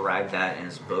describe that in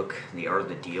his book, The Art of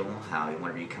the Deal? How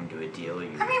whenever you come to a deal,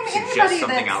 you suggest everybody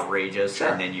something outrageous,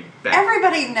 and then you back.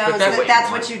 Everybody knows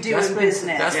that's what you do in been,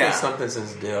 business. That's been something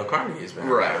since Dale Carnegie's been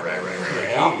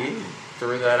Right. He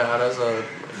threw that out as a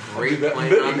great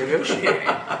plan on negotiating.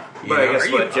 But I guess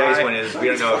what Jay's point is, we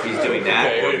don't know if he's doing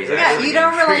that or if he's actually you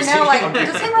don't really know. Like,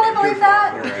 does he really believe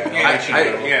that?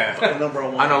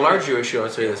 On a larger issue, I'll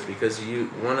say this because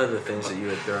one of the things that you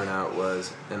had thrown out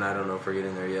was, and I don't know if we're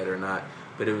getting there yet or not,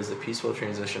 but it was the peaceful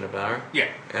transition of power. Yeah.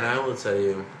 And I will tell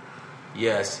you,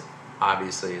 yes,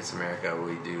 obviously it's America.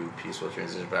 We do peaceful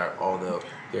transition of power. Although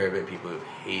there have been people who've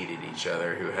hated each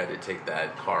other, who had to take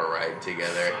that car ride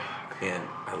together. And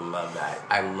I love that.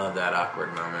 I love that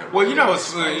awkward moment. Well,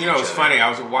 it's funny.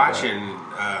 I was watching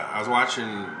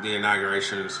the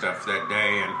inauguration stuff that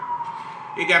day, and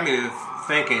it got me to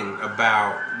thinking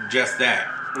about just that.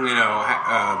 The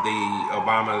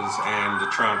Obamas and the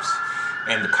Trumps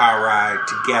and the car ride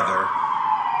together,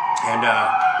 and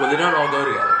they don't all go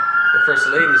together. The first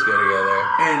ladies go together,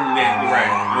 and then the guys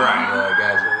go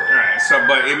together. Right. So,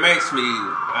 but it makes me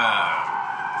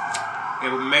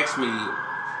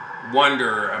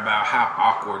wonder about how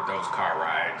awkward those car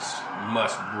rides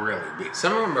must really be.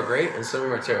 Some of them are great and some of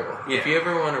them are terrible. Yeah. If you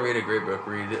ever want to read a great book,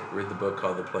 read the book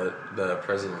called The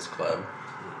President's Club,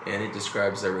 and it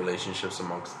describes their relationships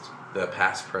amongst the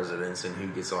past presidents and who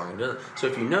gets along and doesn't. So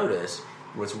if you notice,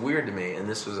 what's weird to me, and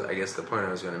this was, I guess, the point I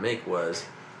was going to make was,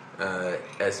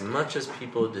 as much as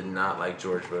people did not like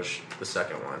George Bush, the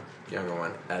second one, the younger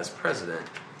one, as president,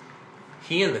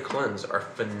 he and the Clintons are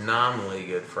phenomenally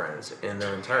good friends, and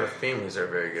their entire families are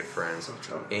very good friends.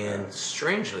 And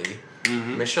strangely,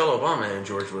 Michelle Obama and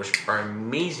George Bush are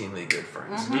amazingly good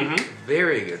friends.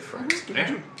 Very good friends.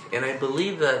 And I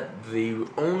believe that the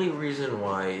only reason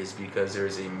why is because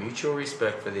there's a mutual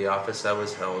respect for the office that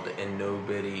was held, and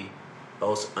nobody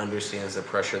else understands the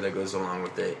pressure that goes along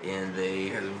with it, and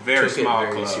they took it very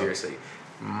seriously.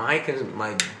 My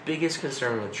biggest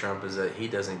concern with Trump is that he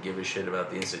doesn't give a shit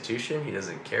about the institution. He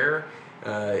doesn't care.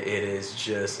 It is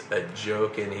just a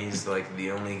joke, and he's like the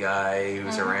only guy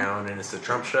who's around, and it's the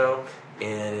Trump show.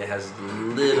 And it has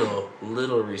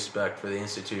little respect for the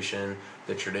institution,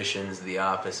 the traditions, the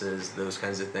offices, those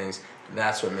kinds of things.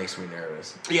 That's what makes me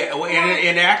nervous. Yeah,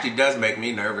 and it actually does make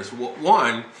me nervous.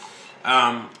 One,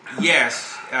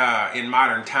 yes, in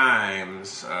modern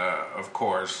times, of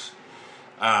course,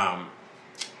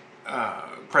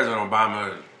 President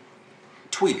Obama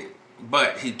tweeted,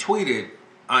 but he tweeted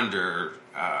under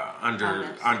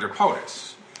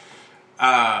POTUS.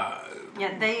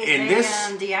 They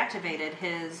deactivated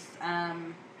his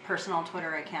personal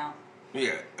Twitter account.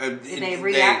 Yeah, they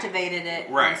reactivated it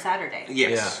on Saturday.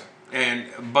 Yes,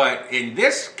 but in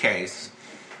this case,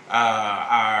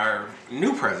 our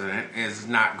new president is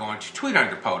not going to tweet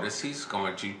under POTUS. He's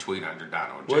going to tweet under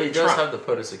Donald J. Trump. Well, he does have the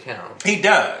POTUS account. He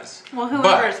does. Well,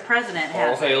 whoever is president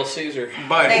has. All hail Caesar.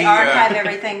 But they archive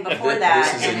everything before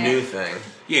that. This is a new thing.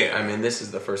 Yeah. I mean, this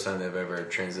is the first time they've ever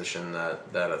transitioned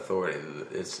that authority.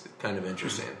 It's kind of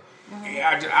interesting.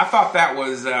 Yeah, I thought that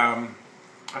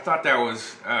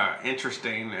was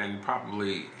interesting and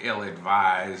probably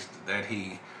ill-advised that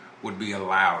he would be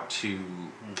allowed to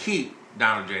keep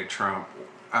Donald J. Trump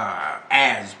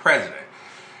as president.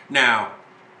 Now,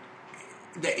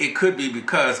 it could be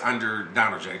because under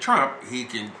Donald J. Trump, he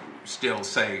can still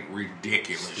say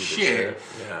ridiculous shit.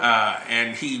 Yeah.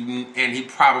 And he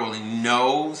probably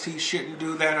knows he shouldn't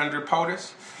do that under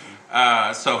POTUS.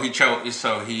 So he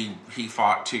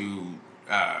fought to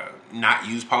not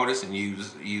use POTUS and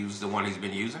use the one he's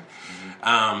been using.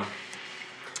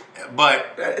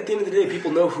 But at the end of the day,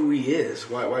 people know who he is.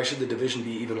 Why should the division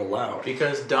be even allowed?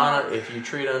 Because Donald, if you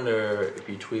tweet under,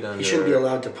 he shouldn't be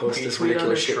allowed to post this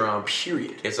ridiculous shit. Trump,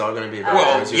 period. It's all going to be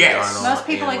about yes. Most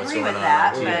people agree with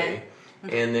that, but.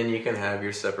 And then you can have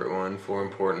your separate one for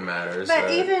important matters.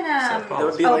 But even that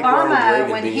would be like Obama, Ronald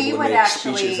Reagan when being he able to would make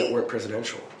actually speeches that weren't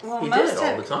presidential. Well, he did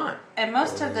all the time. And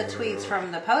most of the tweets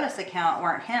from the POTUS account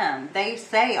weren't him. They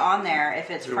say on there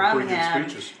if it's from him,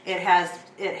 it has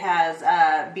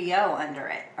BO under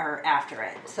it or after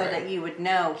it, so that you would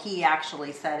know he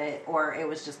actually said it or it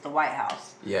was just the White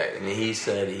House. Yeah, and he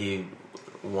said he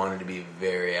wanted to be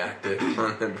very active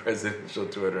on the presidential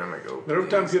Twitter. I'm like, every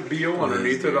time you get BO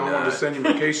underneath it, I want to send him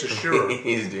a case of Sure.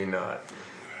 Please do not.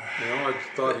 I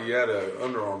thought he had an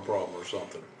underarm problem or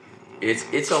something.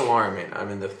 It's alarming. I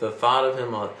mean, the thought of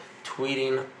him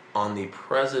tweeting on the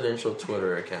presidential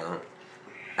Twitter account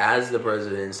as the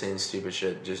president saying stupid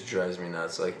shit just drives me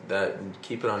nuts. Like that,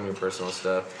 keep it on your personal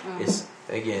stuff. It's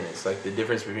like the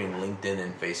difference between LinkedIn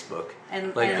and Facebook.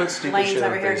 And like put stupid Lane's shit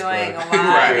over on here Facebook. going,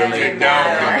 why doesn't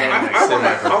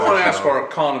matter? I want to ask our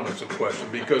economists a question,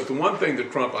 because the one thing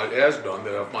that Trump has done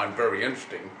that I find very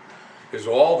interesting is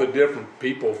all the different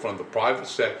people from the private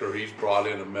sector he's brought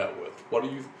in and met with. What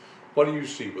do you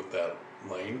see with that,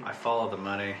 Lane? I follow the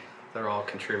money. They're all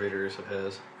contributors of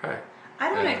his. Right. I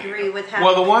don't agree with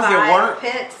having the ones that 5 weren't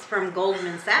picks from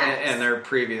Goldman Sachs. And their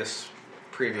previous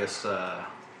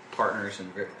partners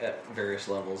at various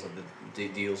levels of the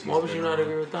deals. Why would you not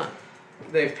agree with that?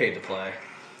 They've paid to play.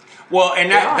 Well,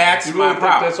 and that's You my really think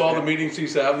problem. that's all the meetings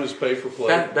he's having is pay for play?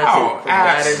 That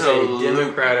is a absolutely.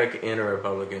 Democratic and a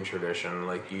Republican tradition.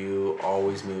 Like, you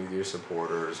always meet with your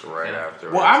supporters right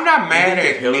after. Well, I'm not mad You think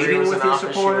at if Hillary meeting was with in your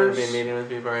office, supporters. She wouldn't be meeting with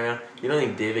people right now. You don't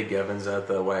think David Gevin's at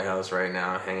the White House right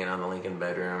now, hanging out in the Lincoln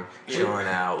bedroom, chilling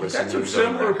out, listening Had to some his own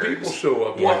similar records? people show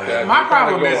up Yeah. like that. My They're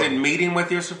problem kinda isn't going, meeting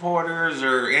with your supporters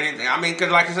or anything. I mean,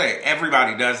 because like I say,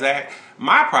 everybody does that.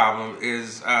 My problem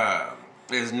is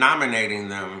nominating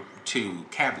them to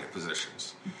cabinet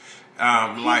positions.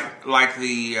 Like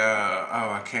the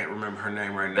I can't remember her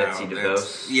name right now. Betsy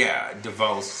DeVos? Yeah,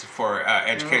 DeVos for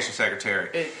education secretary.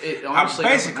 It honestly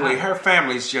basically, doesn't matter. her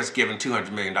family's just given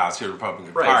 $200 million to the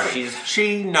Republican Right, Party.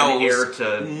 She knows heir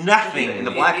to nothing in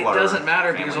the It Blackwater. doesn't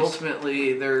matter because families.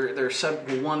 ultimately they're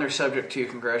subject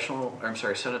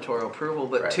to senatorial approval,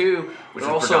 but Right. two, Which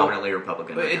they're is also predominantly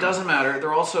Republican. But right it now. doesn't matter.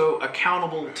 They're also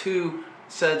accountable to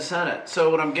said Senate. So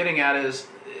what I'm getting at is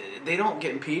they don't get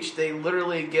impeached. They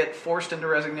literally get forced into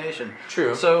resignation.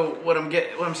 True. So what I'm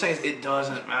saying is it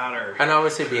doesn't matter. And I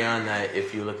would say beyond that,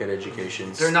 if you look at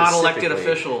education, They're not elected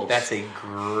specifically, officials. That's a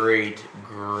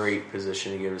great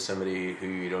position to give to somebody who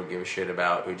you don't give a shit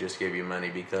about, who just gave you money,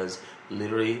 because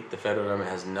literally the federal government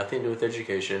has nothing to do with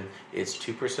education. It's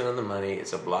 2% of the money.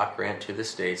 It's a block grant to the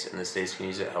states, and the states can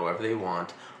use it however they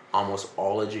want. Almost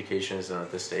all education is done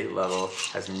at the state level.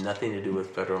 Has nothing to do with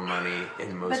federal money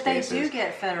in most But they cases. do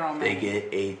get federal money. They get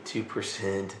a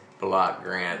 2% block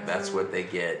grant. That's what they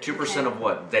get. 2% of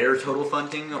what? Their total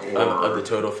funding? Or Of the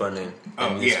total funding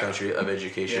in this yeah. country of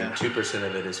education, Yeah. 2%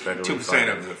 of it is federally 2%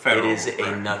 funded. of the federal, It is a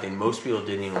right. nothing. Most people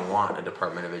didn't even want a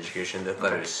Department of Education. They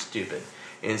thought it was stupid.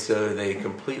 And so they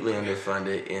completely underfund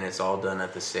it, and it's all done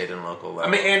at the state and local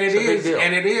level. I mean, and It's a big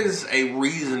it deal. is a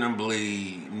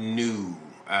reasonably new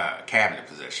cabinet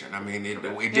position. I mean, it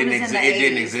didn't in the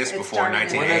didn't 80s. exist It before started in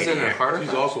the 1980. When is it in Carter?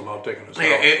 She's also not taking us Yeah,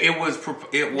 out. it was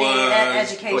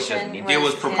education. it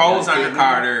was proposed in- under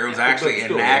Carter. It was But actually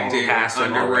still, enacted passed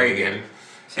under under Reagan,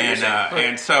 Reagan.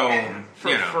 and so you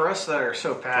know. For us that are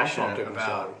so passionate taking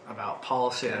us about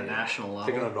policy at a national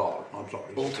Taking level, $1. I'm sorry.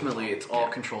 ultimately it's all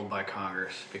controlled by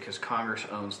Congress because Congress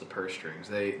owns the purse strings.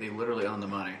 They literally own the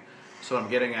money. So what I'm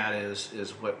getting at is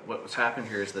what's happened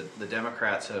here is that the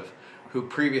Democrats who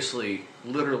previously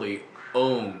literally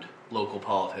owned local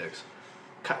politics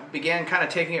began kind of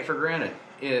taking it for granted,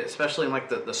 especially in like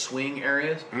the swing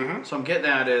areas. Mm-hmm. So I'm getting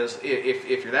at is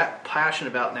if you're that passionate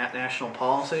about national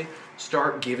policy,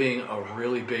 start giving a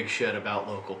really big shit about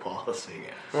local policy.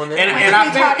 Well, And Which I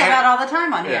we think- talk about all the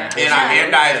time on here.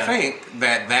 And I think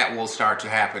that will start to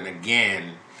happen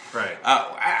again. Right.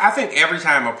 I think every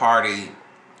time a party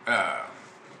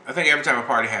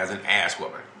has an ass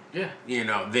whooping, Yeah. you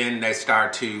know, then they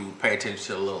start to pay attention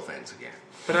to the little things again.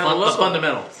 But The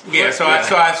fundamentals. Yeah, so I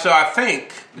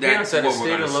think That's that's at a what we're state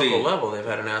going and to local see. level. They've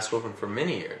had an ass whooping for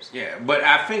many years. Yeah, but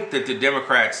I think that the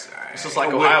Democrats. It's just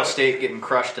like Ohio State getting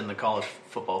crushed in the college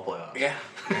football playoffs. Yeah,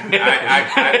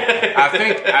 I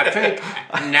think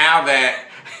now that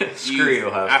Screw you,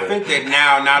 Ohio I State. think that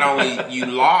now not only you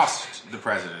lost the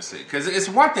presidency, because it's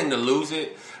one thing to lose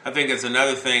it. I think it's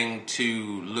another thing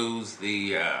to lose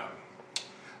the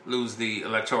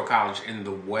electoral college in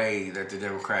the way that the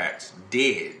Democrats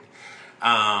did.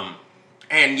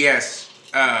 And yes,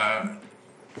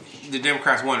 the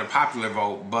Democrats won a popular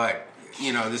vote, but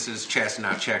you know this is chess,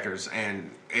 not checkers,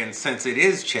 and since it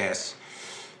is chess,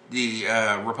 the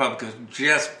Republicans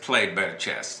just played better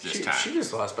chess this time. She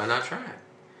just lost by not trying.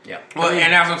 Yeah. Well,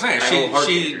 and that's what I'm saying.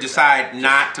 wholeheartedly She agree with decided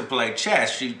not to play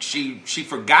chess. She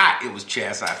forgot it was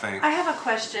chess, I think. I have a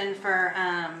question for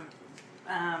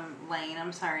Lane.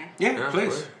 I'm sorry. Yeah,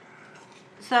 please. Good.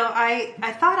 So I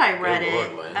thought I read Good it.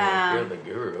 Lord, Lynn, you're the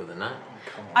guru of the night.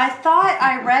 I thought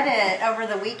I read it over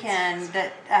the weekend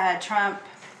that Trump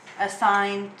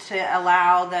assigned to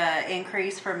allow the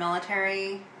increase for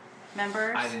military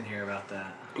members. I didn't hear about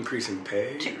that. Increase in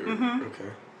pay? Mm-hmm. Okay.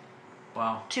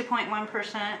 Wow.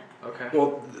 2.1%. Okay.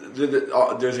 Well,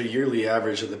 there's a yearly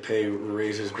average of the pay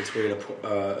raises between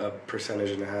a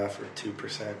percentage and a half or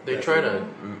 2%. They try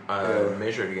to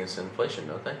measure it against inflation,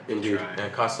 don't they? Indeed.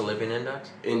 And cost of living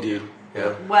index? Indeed.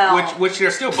 Yeah. Well, Which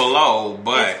they're still below,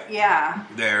 but yeah.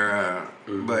 they're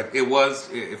but it was,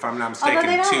 if I'm not mistaken,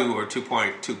 Although they 2 or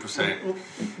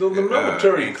 2.2%. The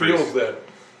military increase. feels that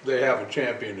they have a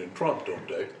champion in Trump, don't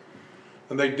they?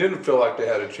 And they didn't feel like they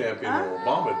had a champion when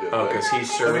Obama did. Oh, because he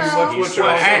served. And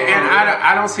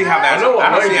I don't see how that's.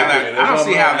 I don't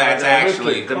see how that's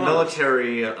actually. The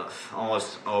military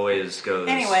almost always goes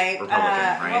Republican,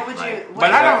 right? What would you? Like,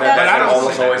 But I don't.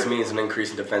 Almost always means an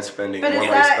increase in defense spending. But is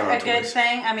that a good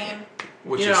thing? I mean,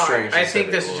 Which You is know, strange. I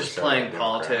think this is just playing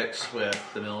politics with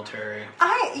the military.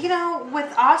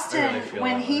 with Austin, I really feel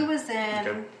when that he way. was in,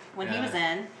 Okay. he was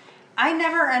in, I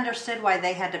never understood why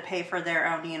they had to pay for their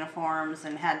own uniforms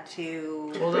and had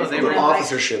to. Well, no, they The were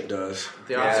officership does.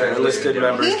 The Yeah, officers enlisted do.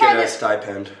 members He get had a to-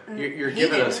 stipend. You're He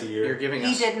giving didn't. us. You're giving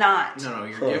He us. did not. No,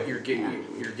 you're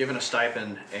given a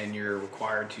stipend, and you're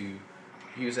required to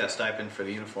use that stipend for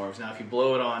the uniforms. Now, if you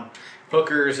blow it on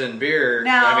hookers and beer,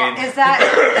 Now, I mean, is that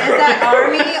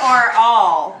Army or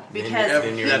all? Because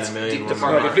then you're in that's the million the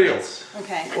one Not a deal.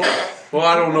 okay, Well,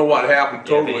 I don't know what happened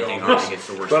Yeah, if totally anything, on I this, think it's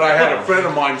the worst but I thing. had a friend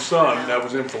of mine's son that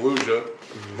was in Fallujah,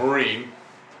 Marine,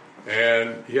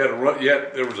 and he had to run.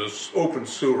 Yet there was this open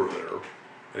sewer there,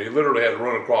 and he literally had to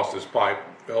run across this pipe,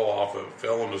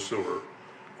 fell in the sewer.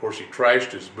 Of course, he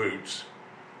trashed his boots.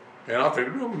 And I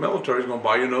figured, well, the military's going to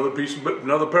buy you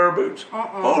another pair of boots.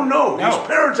 Oh no, his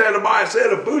parents had to buy a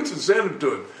set of boots and send them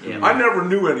to him. Yeah. I never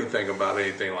knew anything about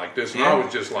anything like this, and I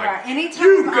was just like, Right. Anytime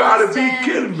 "You gotta Austin, be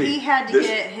kidding me!" he had to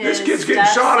get his this kid's getting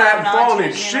stuff shot at and sewn falling onto in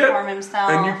his shit, uniform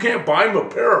himself. and you can't buy him a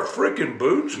pair of freaking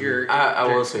boots. I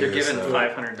will say they're this, given though.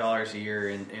 $500 a year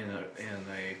in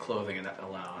a clothing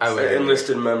allowance. I would-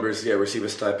 Enlisted members, receive a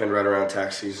stipend right around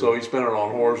tax season. So he spent it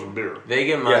on whores and beer. They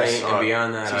get money, Yes. and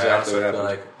beyond that, That's I exactly also what feel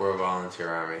happened. like we're a volunteer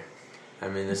army. I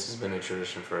mean, this has been a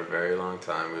tradition for a very long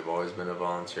time. We've always been a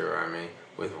volunteer army,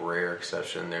 with rare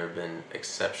exception. There have been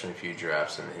exception few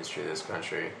drafts in the history of this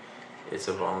country. It's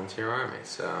a volunteer army,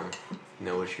 so you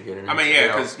know what you're getting. I mean,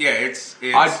 it's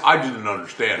I didn't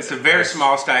understand. it's it. a very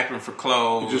small stipend for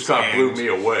clothes. It just kind of blew me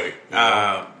away. you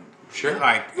know? Sure.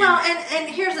 Like and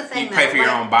here's the thing: you pay for your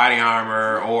own body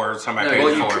armor, or somebody No,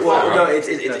 pays you- for it. no, it's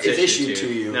That's issued too.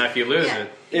 to you. Now, if you lose it,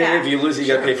 If you lose it,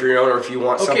 you got to pay for your own, or if you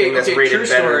want something that's rated true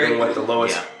better story. than what the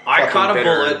lowest. I fucking caught a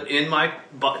bidder- bullet in my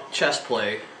chest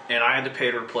plate, and I had to pay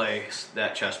to replace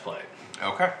that chest plate.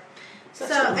 Okay. So,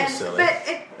 That's and, silly. but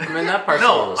it, I mean, that part's a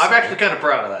No, little I'm silly. actually kind of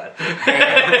proud of that.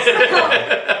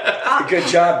 Good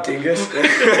job, dingus.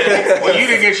 Well, you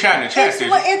didn't get shot in the chest, did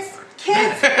you? it's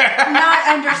kids not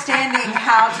understanding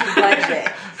how to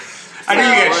budget. I knew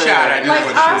you got shot. I just Like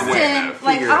wasn't sure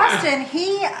when. Austin,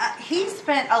 he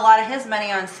spent a lot of his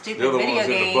money on stupid The other video one's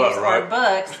in the games butt, or right?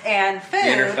 books and food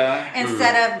Inner thigh?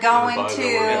 instead of going Inner thigh,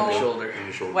 In the to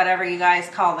shoulder. whatever you guys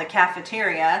call the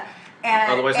cafeteria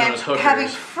and, Otherwise known and as hookers. having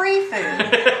free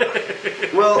food.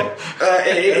 Well,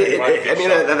 I mean,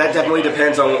 that definitely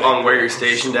depends on where you're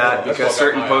stationed at, because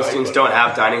certain postings don't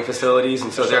have dining facilities,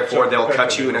 and so therefore they'll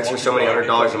cut you an extra so many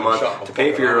 $100 a month to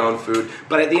pay for your own food.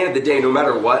 But at the end of the day, no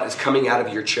matter what is coming out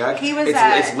of your check, He was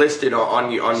it's listed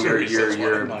on your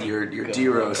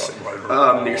DEROS,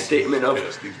 your statement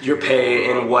of your pay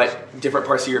and what different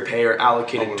parts of your pay are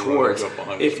allocated towards.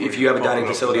 If you have a dining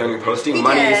facility on your posting, He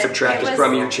money did. is subtracted It was-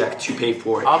 from your check to pay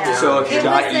for it. Yeah. So if you're It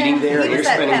not was eating in- there he and you're was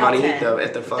at spending money Pendleton.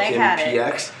 at the They fucking had it.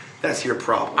 PX, that's your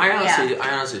problem. I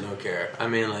honestly don't care. I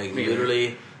mean, like,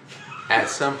 literally, at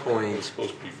some point, Supposed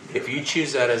to be. if you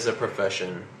choose that as a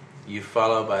profession, you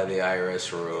follow by the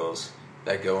IRS rules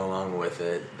that go along with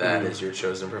it. That is your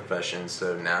chosen profession,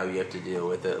 so now you have to deal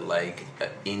with it like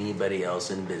anybody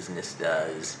else in business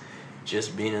does.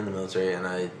 Just being in the military, and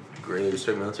I greatly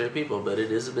respect military people, but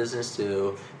it is a business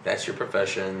too. That's your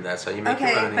profession. That's how you make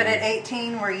Okay, your money. but at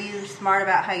 18, were you smart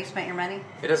about how you spent your money?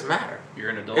 It doesn't matter. You're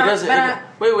an It adult. doesn't.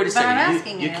 Wait a But second. I'm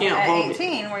asking you, you can't at hold me.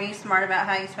 18, were you smart about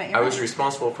how you spent your I money? was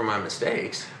responsible for my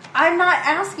mistakes. I'm not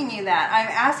asking you that. I'm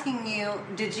asking you,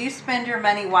 did you spend your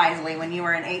money wisely when you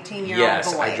were an 18-year-old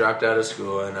Yes, boy? I dropped out of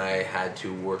school and I had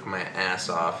to work my ass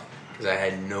off because I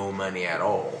had no money at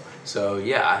all. So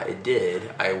yeah, I did.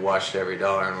 I watched every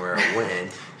dollar and where it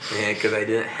went, because I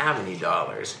didn't have any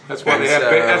dollars. That's why And they have. so-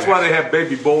 That's why they have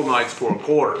baby bowl nights for a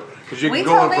quarter, because you We can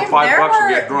go told in for him $5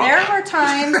 and get drunk. there were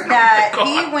times that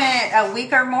he went a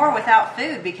week or more without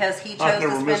food because he chose never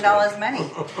to missed spend all one. his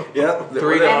money. Yep.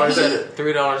 $3 he- at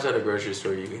 $3 at a grocery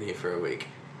store you can eat for a week.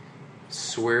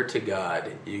 Swear to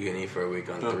God, you can eat for a week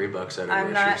on $3 at a I'm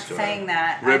grocery not store. saying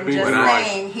that. Red I'm beans just and rice.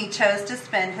 saying he chose to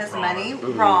spend his money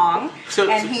wrong, So-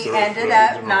 and he ended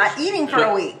up not eating for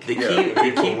a week. The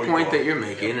key point that you're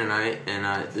making, and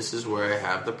I this is where I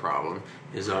have the problem,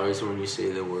 is always when you say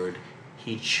the word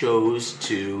he chose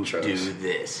to do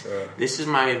this. This is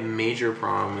my major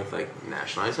problem with like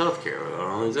nationalized healthcare and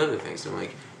all these other things. I'm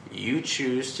like, You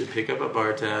choose to pick up a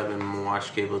bar tab and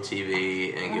watch cable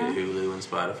TV and get Hulu and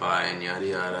Spotify and yada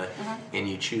yada, and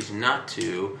you choose not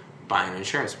to buy an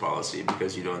insurance policy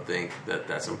because you don't think that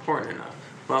that's important enough.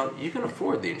 Well, you can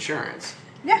afford the insurance.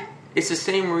 Yeah. It's the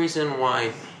same reason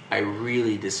why I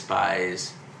really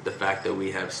despise the fact that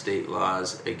we have state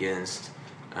laws against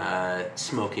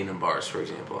smoking in bars, for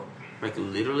example. Like,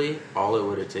 literally, all it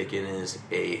would have taken is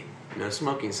a no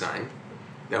smoking sign.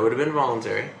 That would have been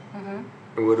voluntary.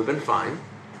 It would have been fine.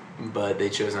 But they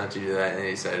chose not to do that, and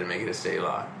they decided to make it a state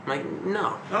law. I'm like,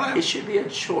 no. It should be a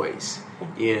choice.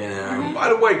 You know? By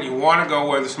the way, you want to go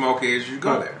where the smoke is, you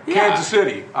go there. Yeah. Kansas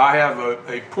City, I have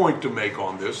a point to make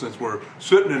on this, since we're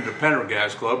sitting in the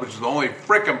Pendergast Club, which is the only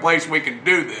frickin' place we can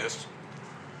do this.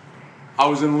 I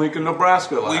was in Lincoln,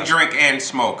 Nebraska last We drink and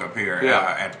smoke up here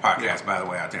Yeah. at the podcast, by the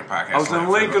way, out there in podcast. I was in Land,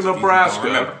 for Lincoln, those of you who don't Nebraska.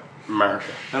 remember. America.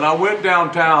 And I went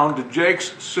downtown to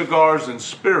Jake's Cigars and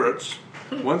Spirits.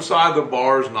 One side of the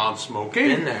bar is non-smoking.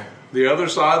 Been there. The other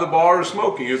side of the bar is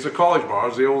smoking. It's a college bar. I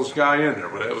was the oldest guy in there,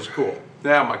 but that was cool.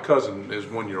 Now my cousin is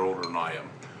 1 year older than I am.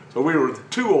 So we were the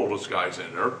two oldest guys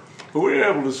in there. But we were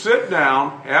able to sit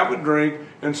down, have a drink,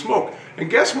 and smoke. And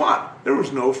guess what? There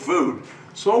was no food.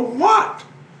 So what?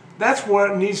 That's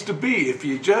what it needs to be if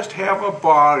you just have a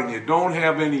bar and you don't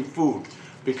have any food.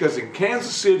 Because in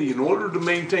Kansas City, in order to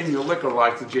maintain your liquor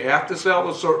license, you have to sell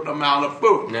a certain amount of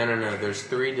food. No. There's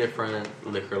 3 different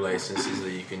liquor licenses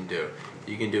that you can do.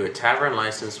 You can do a tavern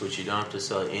license, which you don't have to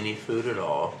sell any food at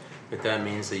all, but that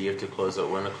means that you have to close at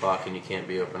 1 o'clock and you can't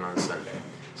be open on Sunday.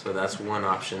 So that's one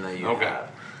option that you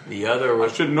have. The other I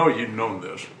should know you'd known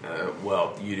this.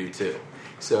 well, you do too.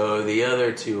 So the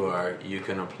other 2 are, you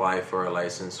can apply for a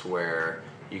license where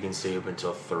you can stay open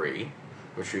until 3,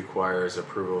 which requires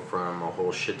approval from a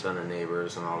whole shit ton of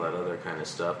neighbors and all that other kind of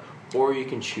stuff. Or you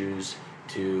can choose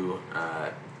to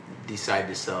decide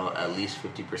to sell at least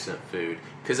 50% food.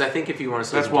 Because I think if you want to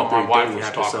sell That's what my wife you was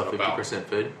have to sell talking about. 50%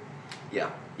 food. Yeah.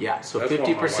 Yeah, so That's what my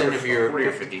 50% wife of your... 40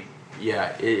 or 50.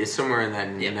 Yeah, it's somewhere in that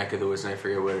neck of the woods, and I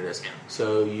forget what it is.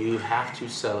 So you have to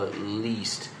sell at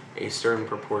least a certain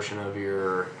proportion of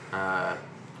your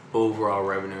overall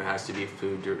revenue has to be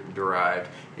food derived.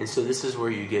 And so this is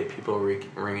where you get people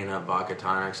ringing up vodka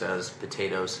tonics as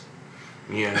potatoes.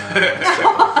 You know, and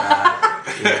stuff like that.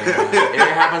 You know,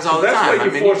 it happens all the time.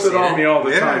 That's why you force it on me all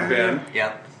the time, Ben.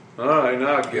 Yep. All right,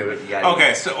 now I get it. Yeah.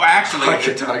 Okay, so actually...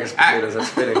 Vodka tonic potatoes, that's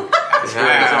fitting. It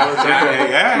happens all the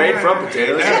time. yeah. Made from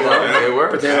potatoes. It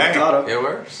works. Potato potato. It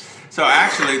works. So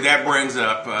actually, that brings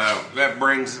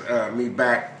me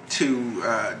back to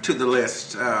the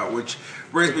list, which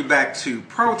brings me back to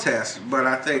protest. But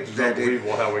I think that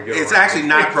Unbelievable how we get it's around actually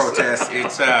not protest.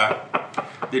 It's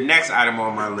the next item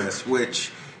on my list,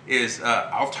 which is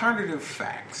alternative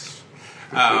facts.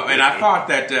 And I thought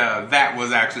that that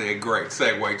was actually a great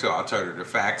segue to alternative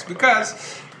facts because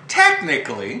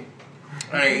technically,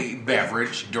 a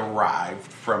beverage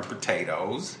derived from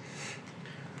potatoes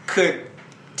could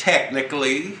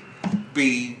technically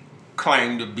be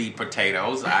claimed to be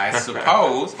potatoes, I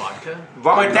suppose. Vodka?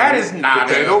 But that is not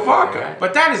Potato vodka.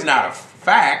 But that is not a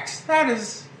fact. That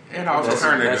is an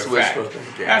alternative that's fact. wishful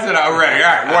thinking. That's an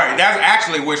right. That's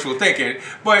actually wishful thinking.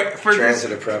 But for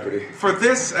Transitive property. for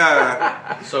this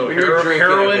So You're drinking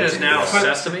heroin a is now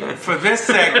potato. sesame? for this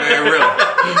segment,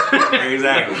 really,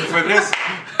 exactly. For this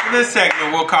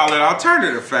segment, we'll call it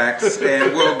alternative facts,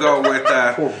 and we'll go with.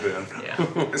 Poor Ben.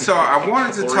 Yeah. So I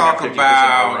wanted to 40 talk 50%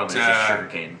 about. rum is just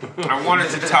sugarcane. I wanted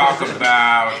to talk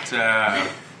about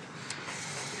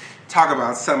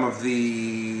some of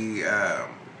the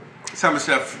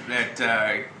stuff that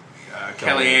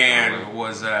Kellyanne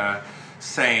was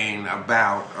saying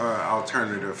about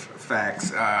alternative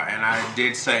facts, and I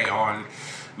did say on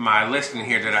my listing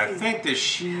here that I think that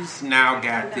she's now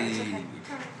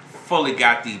fully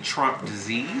got the Trump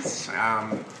disease.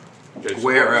 Okay, so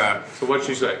Where, so what'd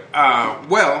she say?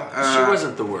 She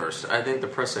wasn't the worst. I think the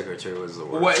press secretary was the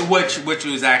worst. which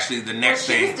was actually the next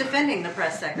She thing. was defending the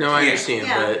press secretary. No, I Yeah. understand,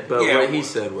 Yeah. but Yeah. what he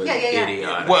said was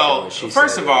idiotic. Well, What she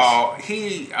first said of was- all,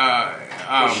 he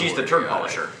She's the turd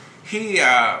polisher. he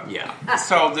yeah.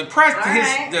 so the press All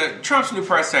right. the Trump's new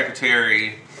press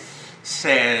secretary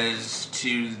says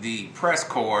to the press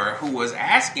corps who was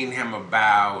asking him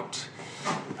about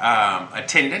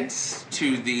attendance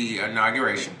to the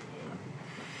inauguration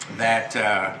that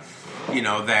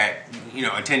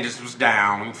attendance was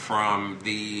down from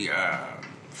the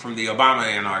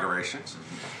Obama inaugurations.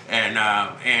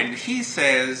 And he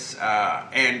says,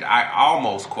 and I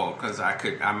almost quote because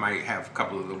I might have a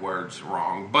couple of the words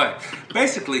wrong, but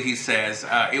basically he says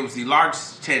it was the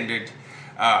largest attended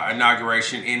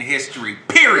inauguration in history.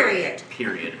 Period.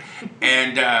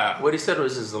 And what he said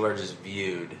was the largest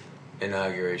viewed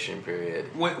inauguration period,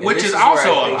 which is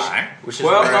also a lie.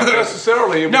 Not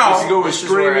necessarily. No, you go with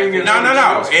streaming.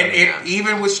 No. And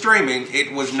even with streaming,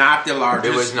 it was not the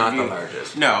largest. It was not the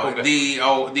largest. No, okay. the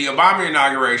Obama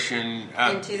inauguration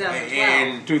in 2012.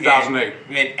 in 2008.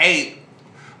 In 8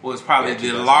 was probably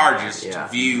the largest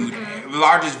viewed,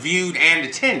 and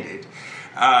attended.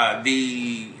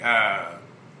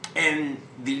 In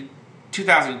the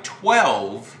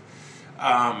 2012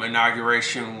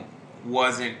 inauguration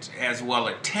wasn't as well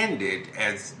attended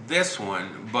as this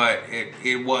one, but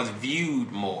it was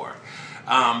viewed more.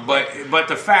 But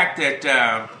the fact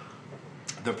that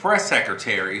the press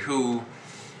secretary, who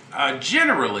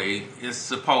generally is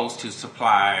supposed to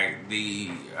supply the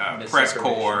press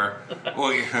corps,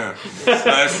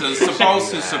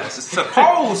 supposed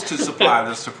to supply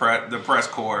the press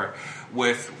corps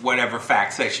with whatever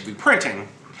facts they should be printing,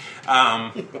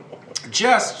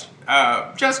 just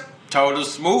told a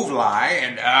smooth lie,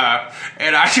 and I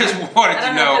just wanted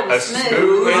to know a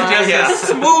smooth lie. No,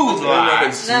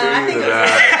 I think it was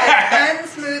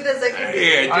as unsmooth as it could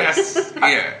be. Go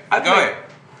ahead.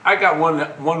 I got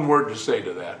one word to say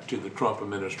to that, to the Trump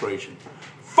administration.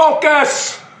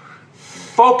 Focus!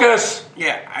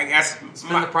 Yeah, I guess it's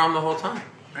been the problem the whole time.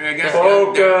 I guess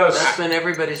focus. That's been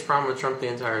everybody's problem with Trump the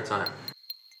entire time.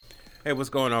 Hey, what's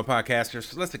going on,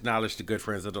 podcasters? Let's acknowledge the good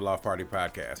friends of the Loft Party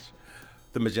Podcast.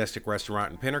 The Majestic Restaurant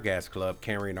and Pendergast Club,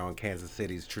 carrying on Kansas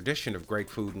City's tradition of great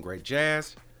food and great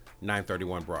jazz,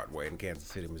 931 Broadway in Kansas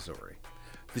City, Missouri.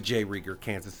 The J. Rieger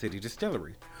Kansas City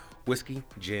Distillery, whiskey,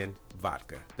 gin,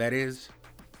 vodka. That is,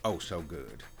 oh so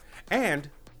good. And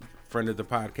friend of the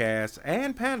podcast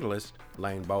and panelist,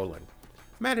 Lane Boland,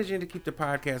 managing to keep the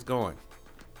podcast going.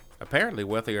 Apparently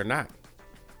wealthy or not.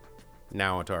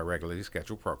 Now onto our regularly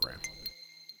scheduled program.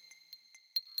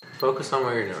 Focus on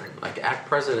what you're doing. Like, act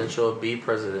presidential, be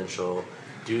presidential,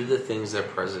 do the things that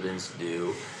presidents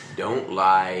do. Don't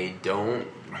lie. Don't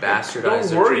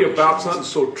bastardize. Don't worry about something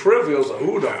so trivial as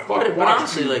who the fuck. But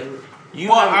honestly, like, you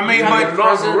have the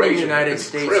president of the United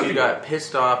States who got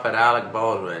pissed off at Alec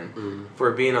Baldwin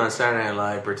for being on Saturday Night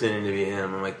Live pretending to be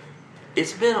him. I'm like,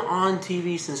 it's been on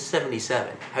TV since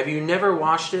 '77. Have you never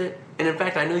watched it? And in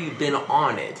fact, I know you've been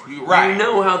on it. Right. You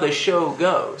know how the show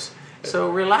goes. So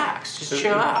relax. Just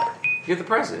chill out. You're the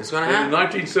president. It's going to happen. In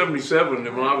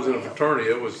 1977, when I was in a fraternity,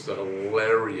 it was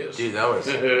hilarious. Dude, that was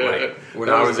like, when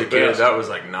I was a kid, that was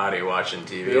like naughty watching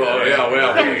TV.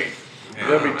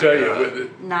 Let me tell you,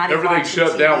 everything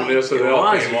shut down when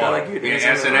SNL came on.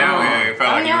 SNL, it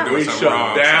felt like you were doing something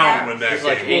wrong. We shut down when that It's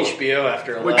like HBO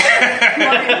after 11.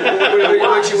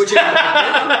 Which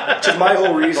is my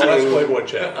whole reasoning.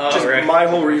 My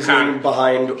whole reasoning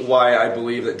behind why I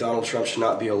believe that Donald Trump should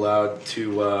not be allowed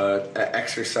to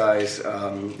exercise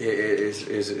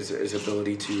his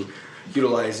ability to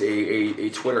utilize a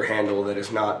Twitter handle that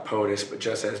is not POTUS, but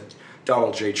just as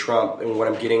Donald J. Trump. And what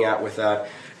I'm getting at with that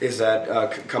is that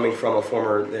coming from a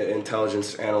former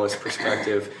intelligence analyst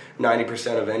perspective,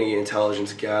 90% of any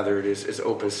intelligence gathered is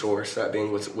open source, that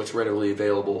being what's readily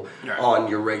available on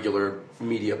your regular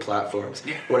media platforms.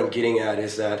 Yeah. What I'm getting at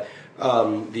is that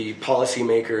the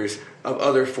policymakers of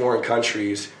other foreign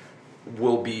countries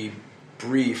will be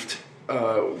briefed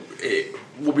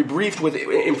with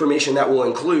information that will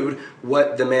include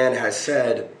what the man has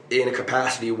said in a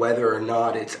capacity, whether or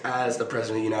not it's as the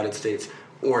President of the United States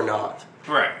or not.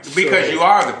 Right, because you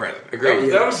are the president. Agreed.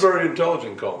 That was very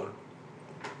intelligent, Colin.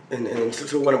 And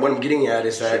so what I'm getting at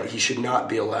is that he should not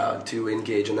be allowed to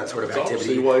engage in that sort of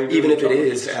activity. Even if it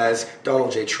is as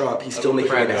Donald J. Trump, he's still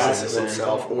making an ass of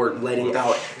himself or letting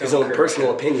out his own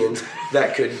personal opinions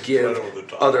that could give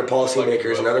other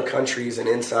policymakers in other countries an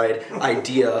inside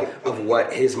idea of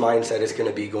what his mindset is going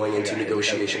to be going into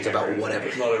negotiations about whatever.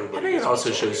 I think it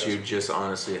also shows you just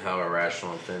honestly how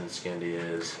irrational and thin-skinned he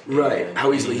is. Right,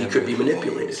 how easily he could be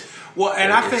manipulated. Well,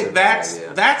 and I think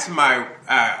that's my,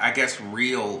 I guess,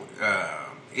 real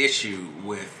issue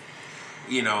with,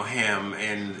 him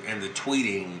and the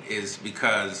tweeting is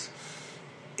because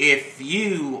if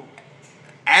you,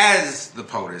 as the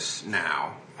POTUS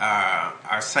now,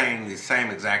 are saying the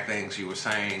same exact things you were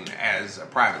saying as a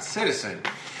private citizen,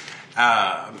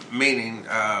 meaning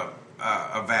a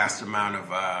vast amount of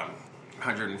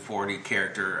 140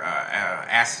 character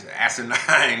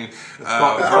asinine. It's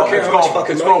called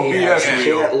BS.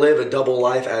 You can't live a double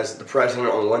life as the president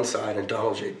on one side and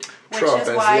Donald J. Trump as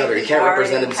the other. He can't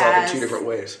represent himself in two different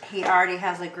ways. He already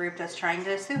has a group that's trying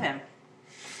to sue him.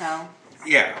 So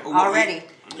yeah, already.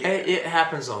 It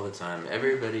happens all the time.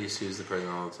 Everybody sues the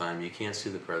president all the time. You can't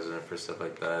sue the president for stuff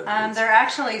like that. They're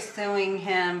actually suing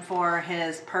him for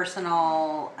his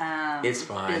personal it's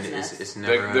fine. business. It's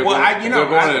They're never. going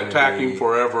to attack him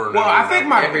forever. And Well, I think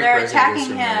They're president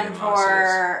attacking gets a him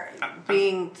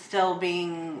million for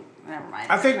being. Never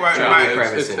mind. I think that's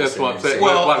what I'm saying.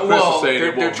 Like Chris is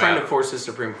saying, They're trying to force a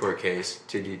Supreme Court case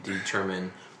to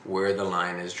determine where the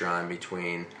line is drawn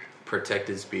between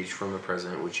protected speech from a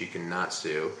president, which you cannot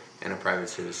sue, and a private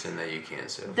citizen that you can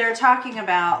sue. They're talking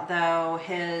about, though,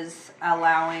 his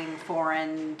allowing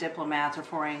foreign diplomats or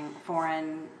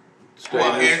foreign as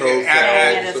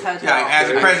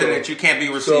a president, you can't be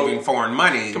receiving foreign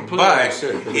money. But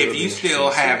if you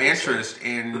still have interest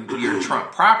in your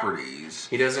Trump properties,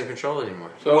 he doesn't control it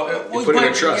anymore. So you put it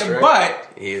in trust, right? But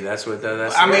that's what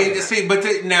that's. I mean, see, but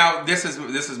now this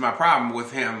is my problem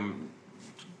with him.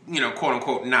 Quote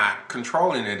unquote, not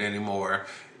controlling it anymore.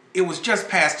 It was just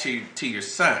passed to your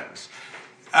sons.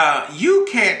 You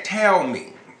can't tell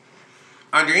me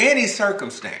under any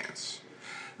circumstance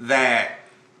that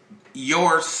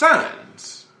your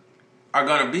sons are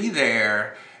going to be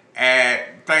there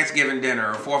at Thanksgiving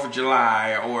dinner or 4th of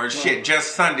July or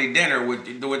just Sunday dinner with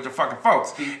the fucking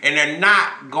folks, and they're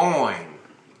not going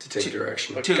to take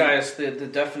direction. But guys, the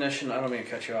definition, I don't mean to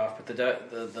cut you off, but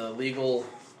the legal...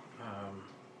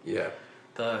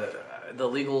 The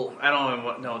legal, I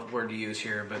don't know what word to use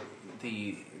here, but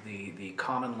the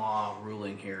common law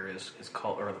ruling here is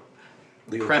called, or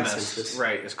the legal premise, consensus.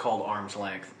 Right, is called arm's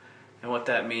length. And what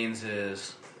that means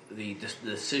is the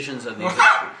decisions of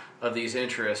these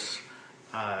interests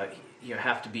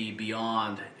have to be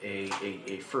beyond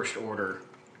a first order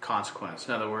consequence.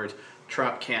 In other words,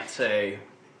 Trump can't say,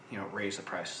 raise the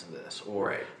prices of this,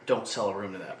 or don't sell a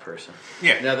room to that person.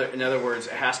 Yeah. In other words,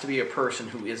 it has to be a person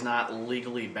who is not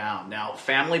legally bound. Now,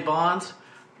 family bonds,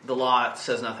 the law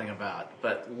says nothing about,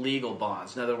 but legal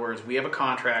bonds. In other words, we have a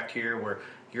contract here where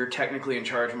you're technically in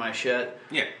charge of my shit,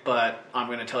 but I'm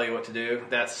going to tell you what to do.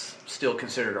 That's still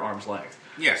considered arm's length.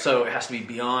 Yeah. So it has to be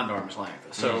beyond arm's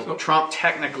length. So Trump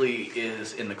technically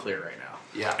is in the clear right now.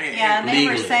 Yeah, and they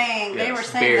were saying the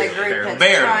group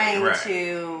that's trying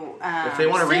to. If they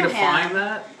want to redefine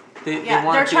that,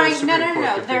 they're trying.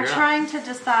 No. They're trying to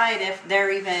decide if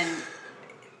they're even.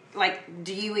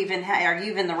 Do you even are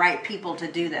you even the right people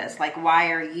to do this?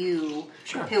 Why are you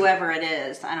whoever it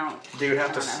is? I don't. They would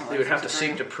have to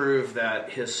seek to prove that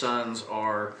his sons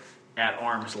are at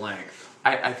arm's length.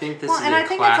 I think this is a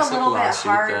classic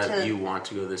lawsuit that you want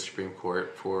to go to the Supreme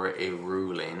Court for a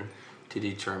ruling to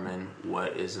determine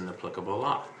what is an applicable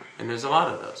law. And there's a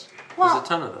lot of those. There's a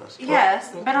ton of those.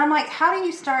 Yes, but I'm like, how do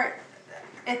you start?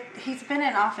 He's been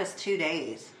in office 2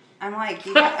 days. I'm like,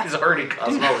 he's already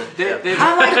caused all this death.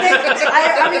 I'm like,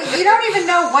 I mean, you don't even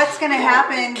know what's going to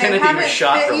happen. Kennedy was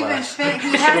shot for he hasn't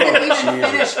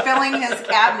even finished filling his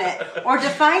cabinet or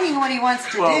defining what he wants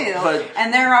to do,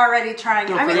 and they're already trying.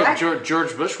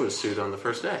 George Bush was sued on the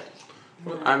first day.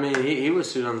 I mean, he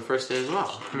was sued on the first day as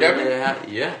well. I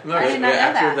did not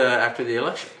know that. After the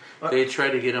election, they tried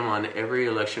to get him on every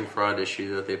election fraud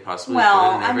issue that they possibly could.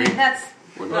 I mean, that's.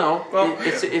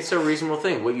 It's a reasonable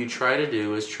thing. What you try to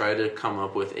do is try to come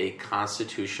up with a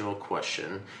constitutional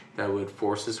question that would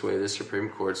force its way to the Supreme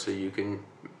Court so you can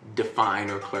define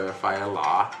or clarify a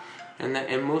law.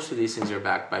 And most of these things are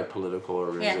backed by political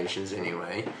organizations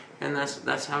anyway. And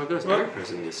that's how it goes. Every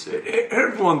person gets sued.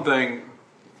 Here's one thing.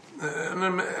 And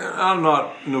I'm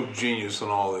not no genius on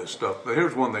all this stuff, but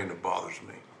here's one thing that bothers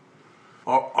me.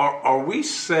 Are we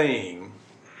saying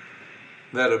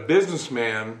that a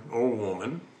businessman or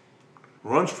woman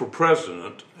runs for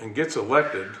president and gets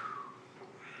elected,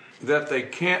 that they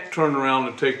can't turn around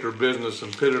and take their business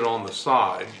and put it on the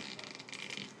side?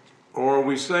 Or are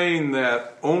we saying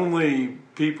that only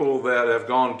people that have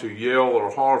gone to Yale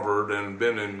or Harvard and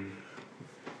been in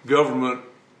government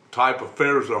type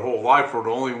affairs their whole life are the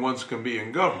only ones can be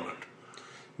in government?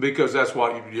 Because that's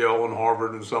why Yale and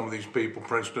Harvard and some of these people,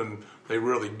 Princeton, they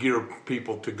really gear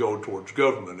people to go towards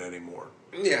government anymore.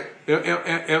 Yeah.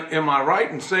 Am I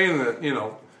right in saying that,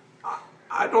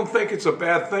 I don't think it's a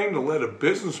bad thing to let a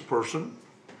business person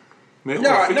I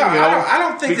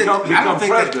don't think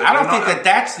that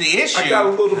that's the issue. I got a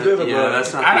little bit of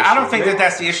that's not I don't think that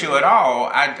that's the issue at all.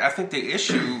 I think the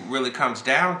issue really comes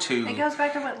down to... It goes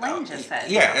back to what Lane just said.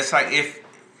 Yeah, it's like if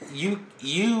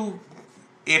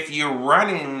you're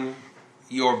running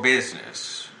your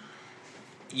business,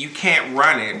 you can't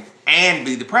run it and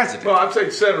be the president. Well, I'd say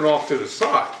set it off to the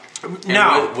side.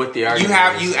 No, with the argument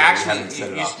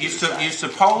you're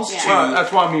supposed to. Well,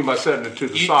 that's what I mean by setting it to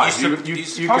the side.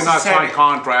 You cannot sign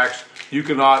contracts you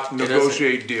cannot It doesn't-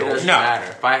 negotiate It deals. doesn't No. matter.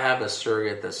 If I have a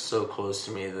surrogate that's so close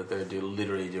to me that they're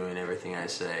literally doing everything I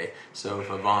say. So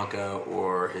if Ivanka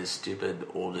or his stupid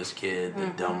oldest kid, the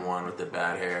dumb one with the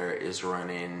bad hair, is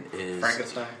running his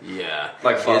Frankenstein? Yeah,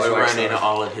 Like is father, like running son.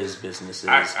 all of his businesses.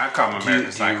 I call him do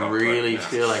American Psycho. you really but, yeah.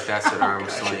 feel like that's an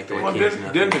arm's length? That Well, he has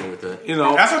nothing to do with it. you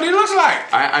know, That's what he looks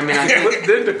like. I mean, I think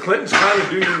didn't the Clintons kind of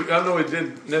do? I know it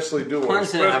didn't necessarily do what was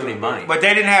Clintons didn't have any president, money. But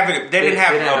they didn't have it. They didn't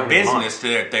have didn't have a any money. business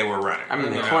that they were running. I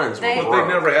mean, the You know? Clintons They- were but they broke.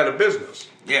 never had a business.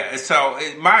 Yeah, so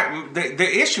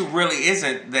the issue really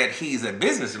isn't that he's a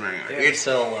businessman. They had to It's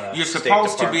sell, you're State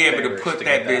supposed to be Department able to papers put to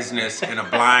that get that. business in a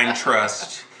blind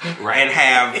trust Right. and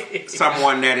have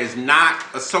someone that is not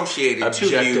associated to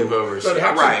Objective you, oversight. But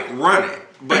how- right, run it.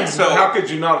 But So how so could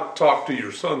you not talk to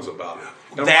your sons about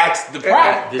it? And that's why- the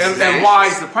problem. This is And the why?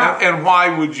 That's the problem. And why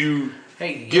would you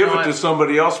Hey, you give know it to what?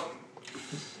 somebody else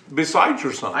besides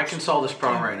your sons? I can solve this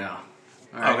problem right now.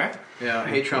 All right? Okay. Yeah.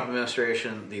 Hey, Trump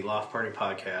administration, the Loft Party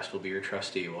podcast will be your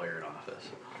trustee while you're in office.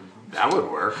 That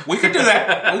would work. We could do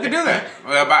that. We could do that.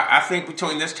 Well, but I think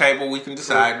between this table, we can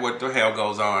decide what the hell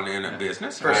goes on in a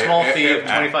business. For a right? small fee of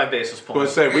I- 25 basis I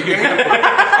was points. say we can.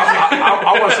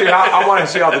 I want to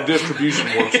see how the distribution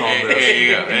works on this,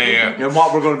 Yeah. and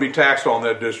what we're going to be taxed on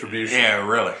that distribution. Yeah,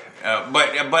 really.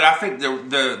 But I think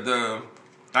the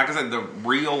like I said, the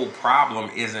real problem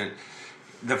isn't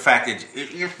the fact that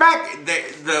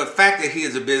the fact that he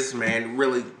is a businessman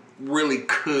really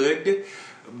could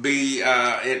be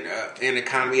an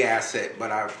economy asset.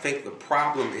 But I think the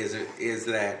problem is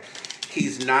that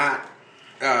he's not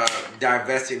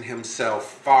divesting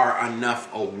himself far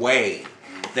enough away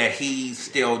that he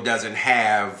still doesn't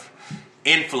have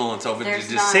influence over There's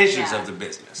the not, decisions yeah. of the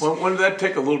business. Well, wouldn't that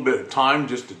take a little bit of time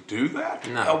just to do that?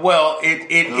 No. Well, it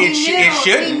He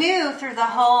shouldn't. knew through the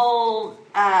whole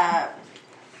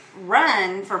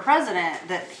run for president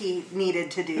that he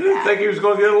needed to do I didn't that. think he was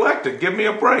going to get elected. Give me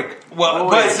a break. Well, Oh,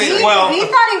 but yeah. see, He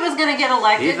thought he was going to get He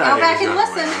elected. thought Go he back was and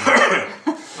gonna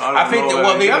listen. I think don't that, know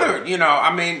well, the either. other,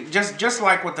 I mean, just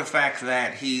like with the fact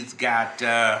that he's got,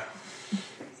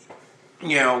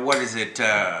 what is it,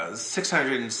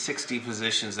 660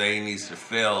 positions that he needs to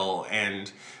fill,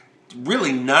 and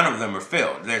really none of them are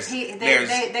filled.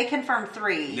 They confirmed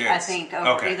 3, I There's- think,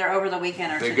 okay. either over the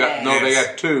weekend or They today. they Yes.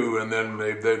 got 2, and then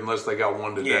they unless they got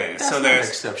 1 today. Yeah. That's So not there's-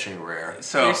 exceptionally rare.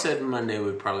 so- They said Monday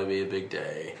would probably be a big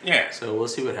day. Yeah. So we'll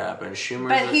see what happens. Schumer,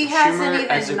 But he hasn't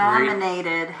has even agreed.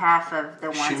 nominated half of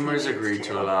the ones Schumer's he needs agreed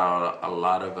to allow a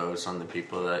lot of votes on the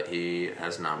people that he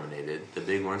has nominated. The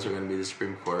big ones are going to be the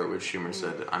Supreme Court, which Schumer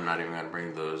said, I'm not even going to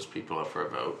bring those people up for a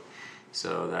vote.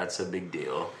 So that's a big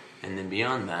deal. And then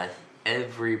beyond that,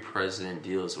 every president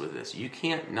deals with this. You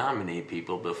can't nominate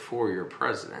people before you're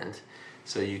president,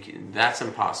 so that's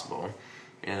impossible.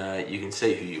 You can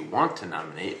say who you want to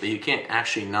nominate, but you can't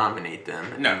actually nominate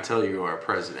them until you are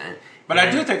president. But I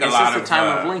do think a and lot since of the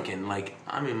time of Lincoln,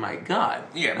 my God.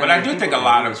 Yeah, but I do think a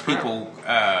lot of people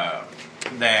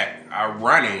that are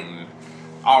running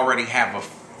already have a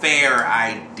fair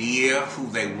idea who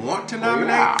they want to nominate.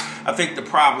 yeah. I think the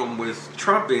problem with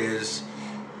Trump is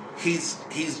he's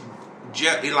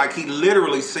just like he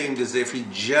literally seemed as if he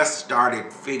just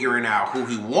started figuring out who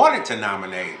he wanted to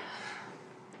nominate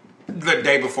the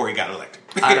day before he got elected.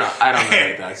 I don't know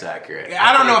if that's accurate.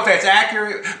 I don't know if that's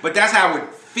accurate, but that's how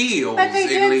it feels. But they at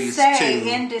did least say to,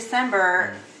 in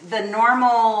December the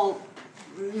normal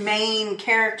main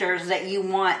characters that you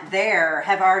want there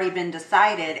have already been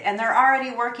decided, and they're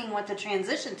already working with the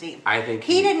transition team. I think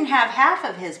he didn't have half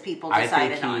of his people decided I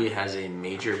think he on. has a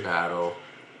major battle,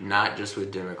 not just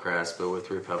with Democrats, but with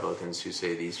Republicans who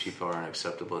say these people are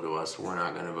unacceptable to us. We're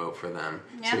not going to vote for them.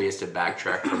 Yeah. So he has to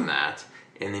backtrack from that.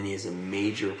 And then he has a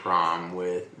major problem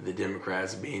with the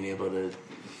Democrats being able to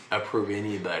approve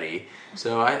anybody.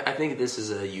 So I think this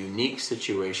is a unique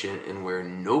situation in where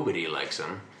nobody likes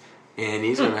him. And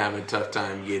he's going to have a tough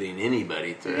time getting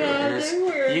anybody through. Yeah, and they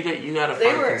were- you got to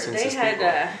find consensus They people.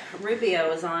 had Rubio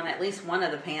was on at least one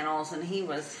of the panels, and he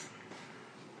was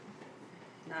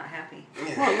not happy.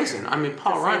 Well, listen, I mean,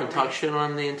 Paul To say Ryan the talked least. shit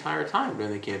on the entire time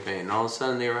during the campaign, and all of a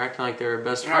sudden they were acting like they were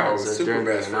best Oh, friends super during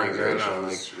the best friends. inauguration. I know,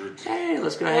 Like, it's- hey,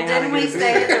 let's go Well, hang out. didn't and we get a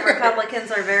say beer. the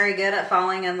Republicans are very good at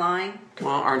falling in line?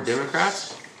 Well, aren't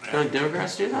Democrats? Don't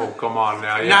Democrats do Oh, that? come on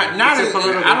now. not It's a as,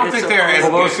 political- I don't it's think a they're as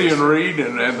Pelosi and Reed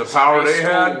and the power they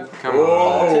had. Come on.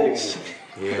 Whoa.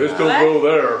 Yeah. Let's don't go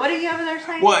there. What are you over there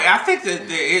saying? Well, I think that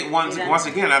Yeah. once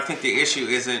again, I think the issue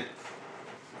isn't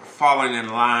falling in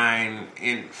line.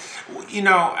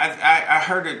 I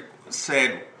heard it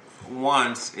said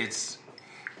once.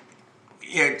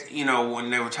 When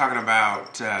they were talking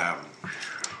about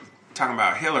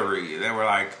Hillary, they were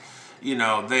like,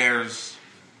 there's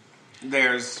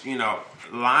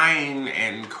lying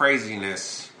and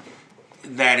craziness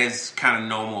that is kind of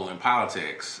normal in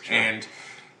politics, and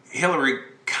Hillary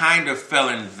kind of fell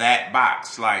in that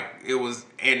box.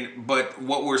 But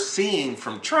what we're seeing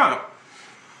from Trump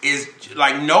is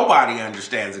like nobody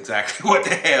understands exactly what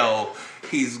the hell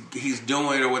he's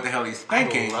doing or what the hell he's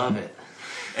thinking. I love it.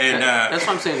 And that's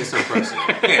what I'm saying. It's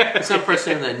unprecedented. It's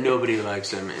unprecedented that nobody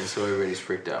likes him, and so everybody's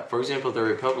freaked out. For example, the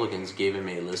Republicans gave him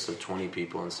a list of 20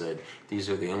 people and said, these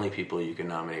are the only people you can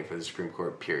nominate for the Supreme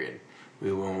Court, period.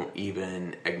 We won't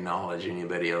even acknowledge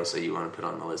anybody else that you want to put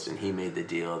on the list. And he made the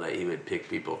deal that he would pick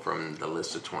people from the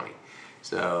list of 20.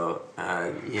 So,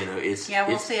 it's... Yeah,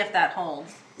 we'll see if that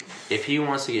holds. If he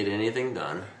wants to get anything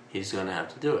done, he's going to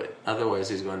have to do it. Otherwise,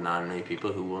 he's going to nominate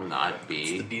people who will not be...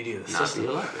 It's the beauty of the not system. be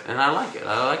elected. And I like it.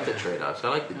 I like the trade-offs. I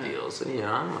like the deals. And,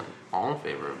 I'm all in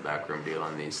favor of a backroom deal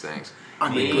on these things.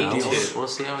 I make good deals. We'll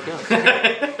see how it goes.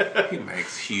 he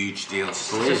makes huge deals.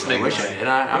 Please, I wish I did.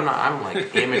 I'm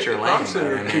like amateur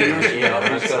landowner.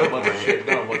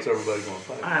 What's everybody going to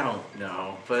pay? I don't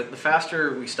know, but the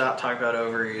faster we stop talking about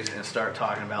ovaries and start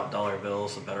talking about dollar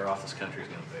bills, the better off this country's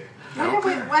going to be.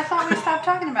 I thought we stopped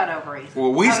talking about ovaries.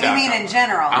 Well, we stopped. You mean in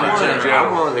general?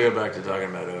 I'm willing to go back to talking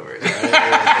about ovaries.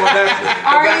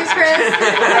 Are you, Chris?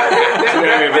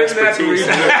 That's the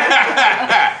reason.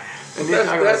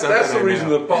 That's the reason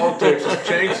that politics has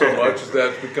changed so much, is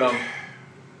that it's become,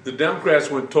 the Democrats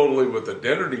went totally with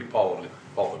identity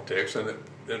politics, and it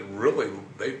really,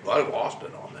 they lost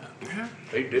it on that. Yeah.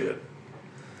 They did.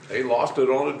 They lost it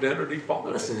on identity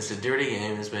politics. Listen, it's a dirty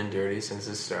game. It's been dirty since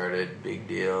it started. Big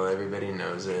deal. Everybody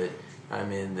knows it. I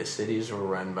mean, the cities were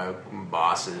run by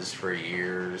bosses for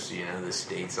years. The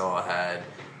states all had,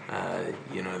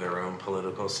 their own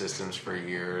political systems for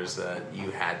years that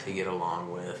you had to get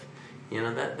along with.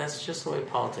 That's just the way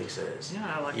politics is.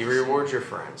 Yeah, I like you to reward your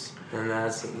friends, and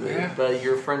but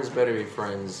your friends better be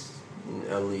friends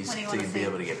at least to be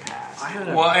able to get past.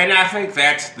 Well, and I think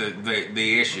that's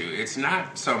the issue. It's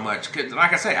not so much, 'cause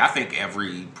like I say, I think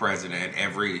every president,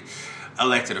 every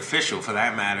elected official, for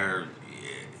that matter,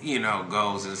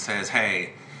 goes and says,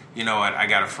 "Hey, you know what? I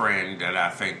got a friend that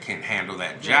I think can handle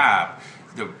that job."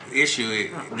 The issue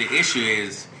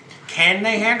is. Can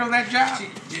they handle that job?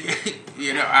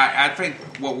 I think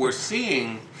what we're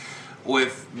seeing,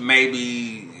 with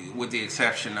the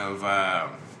exception of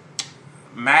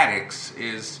Maddox,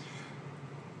 is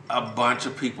a bunch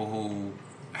of people who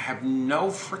have no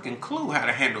freaking clue how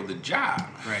to handle the job.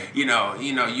 Right.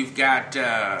 You've got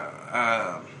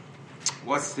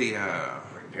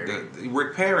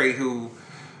Rick Perry, who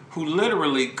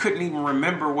literally couldn't even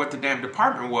remember what the damn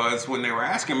department was when they were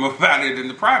asking him about it in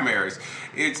the primaries.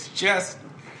 It's just...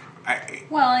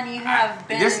 and you have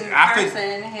Ben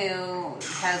Carson, who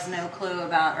has no clue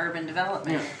about urban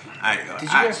development. Yeah. Did you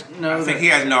guys know I think he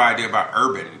has no idea about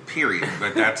urban, period,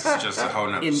 but that's just a whole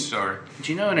nother story.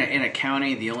 Do you know in a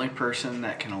county, the only person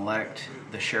that can elect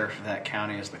the sheriff of that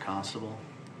county is the constable?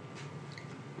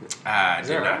 I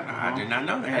did not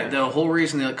know that. Yeah, the whole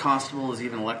reason the constable is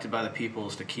even elected by the people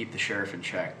is to keep the sheriff in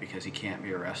check, because he can't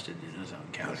be arrested in his own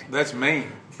county. That's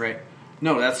Maine. Right.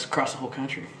 No, that's across the whole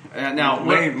country. Now,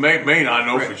 Maine, I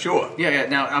know for sure. Yeah.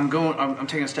 Now I'm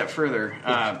taking a step further.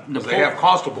 They have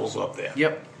constables up there.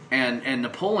 Yep. And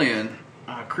Napoleon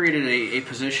created a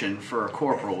position for a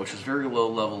corporal, which is very low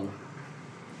level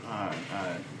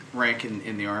rank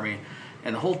in the army.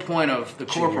 And the whole point of the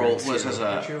corporal was as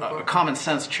a common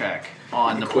sense check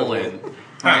on Napoleon.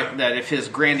 Right? That if his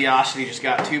grandiosity just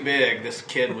got too big, this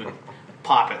kid would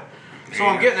pop it. So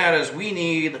what I'm getting at is we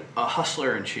need a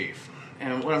hustler in chief.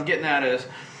 And what I'm getting at is,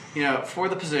 for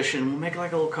the position, we'll make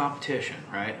like a little competition,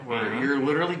 right? Where you're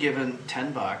literally given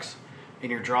 $10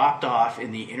 and you're dropped off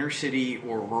in the inner city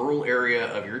or rural area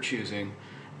of your choosing.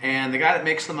 And the guy that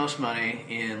makes the most money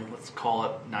in, let's call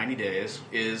it 90 days,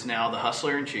 is now the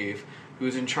hustler in chief,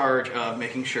 who's in charge of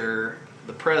making sure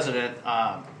the president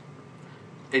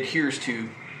adheres to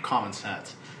common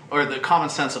sense, or the common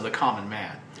sense of the common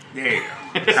man. Yeah.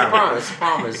 The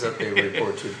problem is that they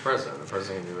report to the president. The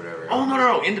president can do whatever. Oh,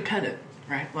 no, independent.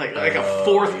 Right? Like a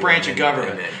fourth branch of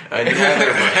government.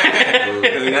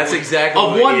 That's exactly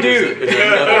of one dude. Or do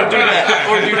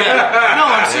that. No,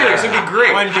 I'm serious. It'd be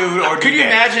great. One dude or could you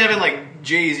imagine having like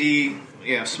Jay-Z,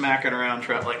 smacking around,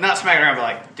 not smacking around, but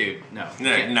like, dude, no. You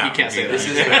can't say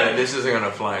that. This isn't gonna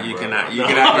fly. You cannot do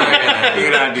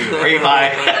that. Are you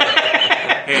high?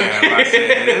 Yeah, like I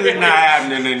said, this is not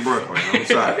happening in Brooklyn. I'm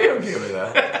sorry. I'm okay with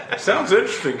that. Sounds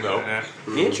interesting, though.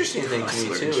 The interesting thing to me,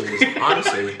 too, is,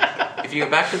 honestly, if you go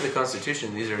back to the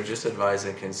Constitution, these are just advise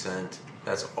and consent.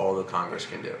 That's all the Congress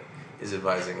can do. is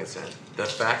advising consent. The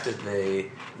fact that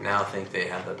they now think they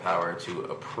have the power to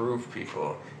approve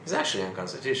people is actually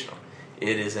unconstitutional.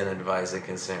 It is an advise and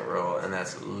consent role, and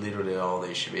that's literally all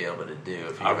they should be able to do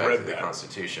if you go back to the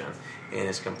Constitution. And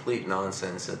it's complete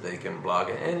nonsense that they can block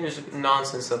it. And there's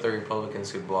nonsense that the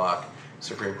Republicans could block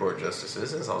Supreme Court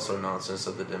justices. It's also nonsense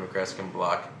that the Democrats can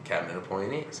block cabinet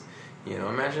appointees.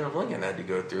 Imagine if Lincoln had to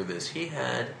go through this. He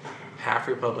had half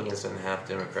Republicans and half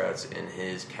Democrats in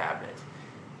his cabinet.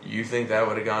 You think that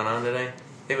would have gone on today?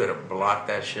 They would have blocked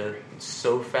that shit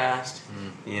so fast.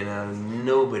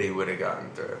 Nobody would have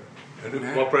gotten through.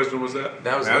 And what president was that?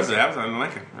 That was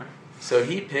Lincoln. So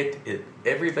he picked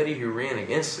everybody who ran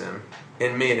against him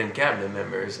and made them cabinet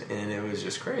members, and it was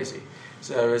just crazy.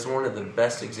 So it was one of the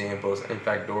best examples. In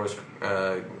fact, Doris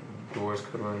Kearns,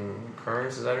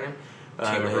 is that her name?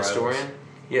 The historian.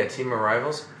 Yeah, Team of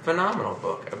Rivals. Phenomenal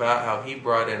book about how he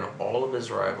brought in all of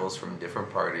his rivals from different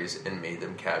parties and made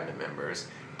them cabinet members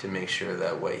to make sure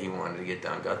that what he wanted to get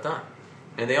done got done.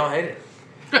 And they all hated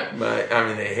him.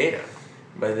 They hate him.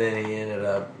 But then he ended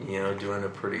up, doing a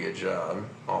pretty good job,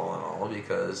 all in all,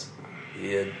 because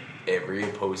he had every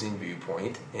opposing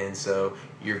viewpoint. And so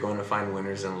you're going to find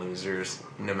winners and losers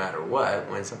no matter what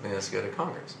when something has to go to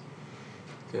Congress.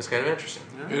 So it's kind of interesting.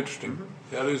 Yeah. Interesting.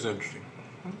 That is interesting.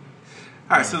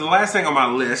 All right, so the last thing on my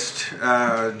list,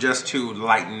 just to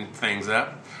lighten things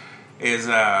up, is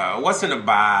what's in the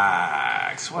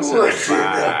box? What's in the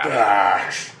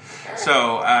box?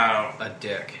 So, a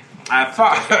dick. I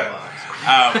thought,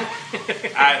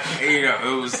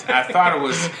 I thought it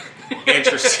was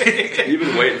interesting. You've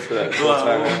been waiting for that whole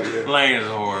time. Lane is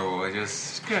horrible. You're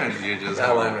just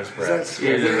that line was pressed.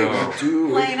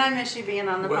 Lane, I miss you being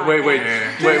on the podcast. Wait.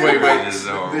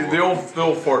 The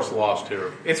old farce lost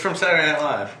here. It's from Saturday Night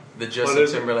Live. The Justin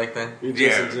Timberlake thing?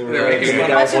 Yeah.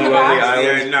 What's in the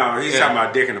box? No, he's talking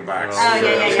about Dick in the Box. Oh,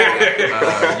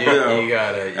 yeah. You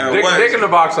gotta... Dick in the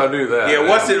Box, I knew that. Yeah,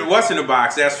 what's in the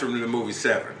box? That's from the movie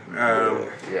Seven.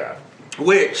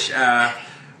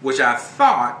 Which I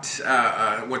thought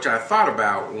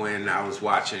about when I was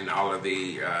watching all of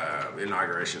the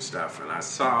inauguration stuff, and I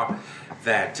saw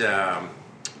that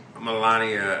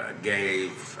Melania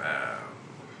gave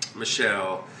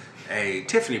Michelle a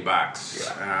Tiffany box,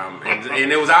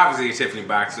 and it was obviously a Tiffany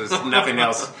box. Nothing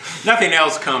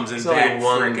else comes in it's that only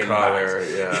one freaking color.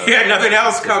 box. Yeah, nothing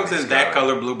else comes in that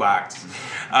color blue box.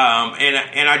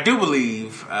 And I do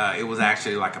believe it was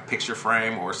actually like a picture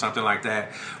frame or something like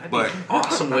that. But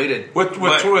awesome way to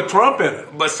with Trump in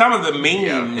it. But some of the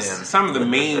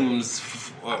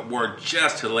memes, were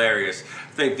just hilarious.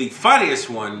 I think the funniest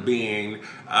one being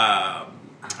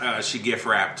she gift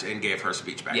wrapped and gave her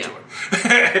speech back to her.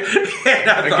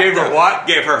 And gave her what?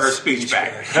 Gave her speech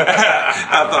back.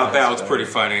 I thought that was pretty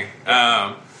funny.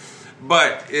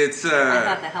 But it's. I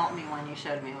thought the help me one you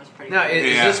showed me was pretty. Now,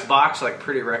 is this box like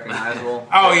pretty recognizable?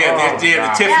 Oh yeah, the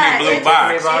Tiffany blue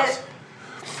box.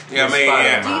 Yeah, Do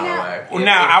you know?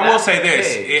 Now I will say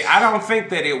this: I don't think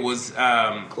that it was.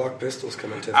 Glock pistols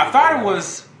coming to. I thought it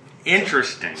was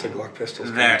interesting. So Glock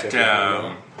pistols that.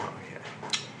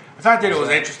 I thought that it was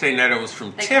interesting that it was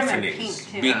from Tiffany's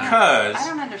because I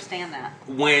don't understand that.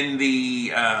 When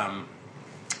the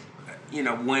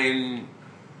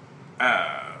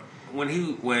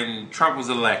when Trump was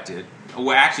elected,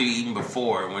 well, actually even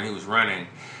before when he was running,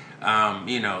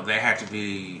 there had to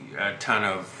be a ton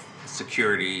of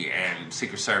security and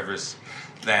Secret Service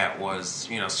that was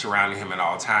surrounding him at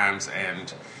all times,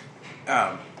 and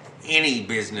any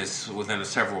business within a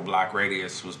several block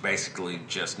radius was basically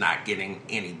just not getting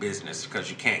any business because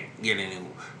you can't get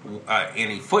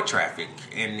any foot traffic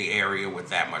in the area with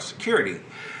that much security.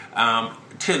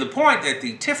 To the point that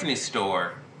the Tiffany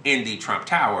store in the Trump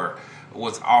Tower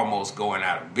was almost going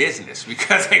out of business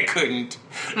because they couldn't.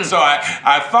 So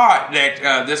I thought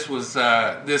that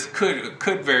this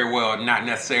could very well not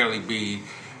necessarily be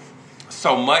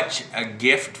so much a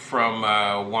gift from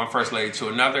one first lady to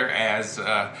another as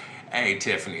hey,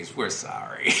 Tiffany's, we're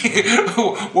sorry.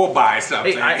 We'll buy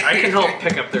something. Hey, I can help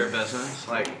pick up their business.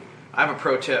 Like, I have a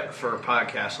pro tip for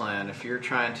podcast land. If you're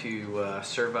trying to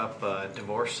serve up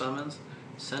divorce summons,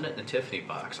 send it in a Tiffany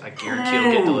box. I guarantee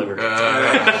it'll get delivered. Wow.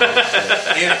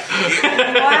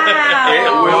 It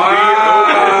will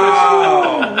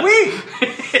be.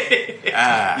 Wow.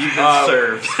 You've been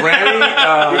served. Franny,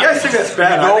 You guys think that's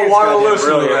bad? you don't want to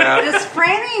listen to that. Does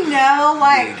Franny know,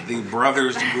 like, The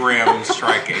Brothers Grimm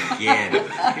strike again.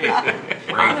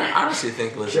 I honestly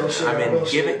think, listen, I mean,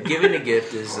 giving a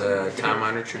gift is a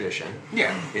time-honored tradition.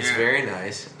 Yeah. It's very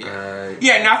nice.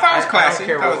 Yeah, no, I thought it was classy. I don't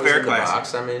care I thought what it was was very in the classy.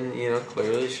 box. I mean,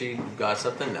 clearly she got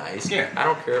something nice. Yeah. I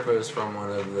don't care if it was from one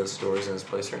of the stores in this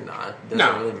place or not. It doesn't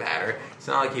No. really matter. It's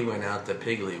not like he went out to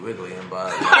Piggly Wiggly and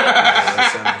bought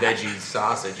some veggie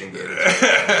sausage and gave it to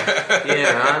her.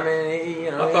 I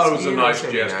mean, I thought it was a nice it's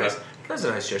gonna be gesture. nice. That was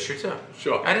a nice gesture too.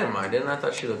 Sure. I didn't mind it, and I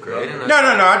thought she looked great. And No,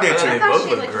 I did thought too. They I thought both she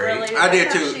looked looked great. really. I did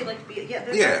thought too. She looked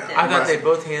beautiful. Yeah. I thought they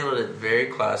both handled it very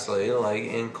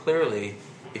classily. And clearly,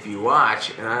 if you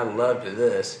watch, and I loved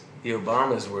this, the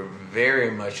Obamas were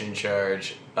very much in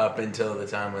charge up until the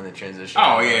time when the transition.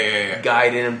 Oh, yeah.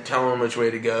 Guiding him, telling him which way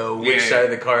to go, which Yeah. side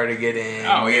of the car to get in.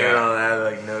 Oh, yeah. And all that.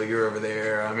 Like, no, you're over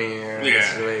there. I'm here. Yeah.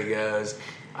 This is the way it goes.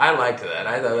 I liked that.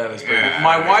 I thought that was pretty. Yeah.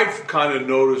 My wife kind of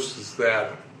notices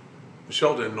that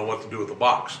Michelle didn't know what to do with the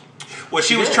box. Well,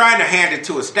 she was trying to hand it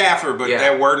to a staffer, but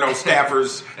there were no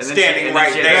staffers And then standing she-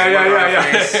 right and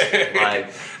there.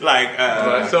 Like,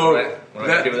 Like, So what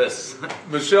do I do with this?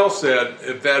 Michelle said,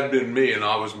 if that had been me and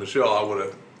I was Michelle, I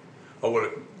would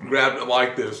have grabbed it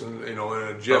like this and in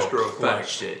a gesture of thanks.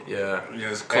 Clutched it. Yeah.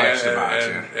 just clutched the box.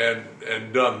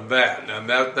 and done that. And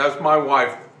that's my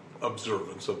wife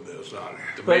observance of this. To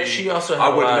But me, she also had I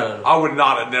a would lot ne- of- I would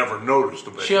not have never noticed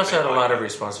a She also had a like lot of that.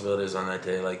 responsibilities on that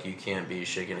day. Like, you can't be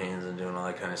shaking hands and doing all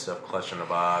that kind of stuff, clutching the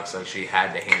box. Like, she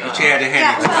had to hand it She had to Yeah,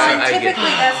 hand it to well, the and I get typically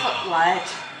that. that's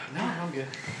what. No, I'm good.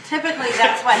 Typically,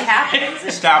 that's what happens.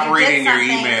 is Stop you did reading your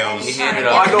something emails. and You you hand it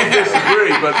kinda off. I don't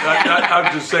disagree, but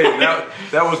I'm just saying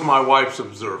that was my wife's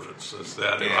observance. Is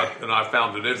that, and I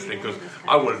found it interesting because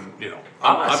I wouldn't,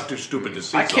 I'm too stupid to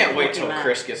see. I can't something wait like till that.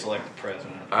 Chris gets elected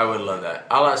president. I would love that.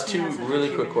 I'll ask two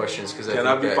really quick questions because Can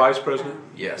I be vice president?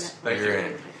 Yes, Thank you're you.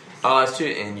 in. I'll ask two,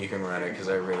 and you can run it because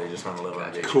I really just want to live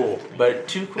on video. Cool. But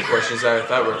two quick questions that I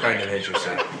thought were kind of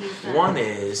interesting. One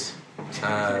is,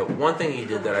 one thing he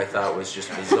did that I thought was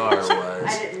just bizarre was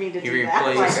I didn't mean to he do that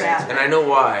like replaced, that. and I know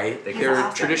why. There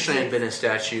awesome. traditionally had been a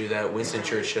statue that Winston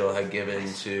Churchill had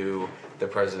given to the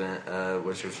president,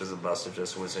 which was a bust of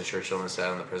just Winston Churchill and sat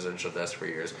on the presidential desk for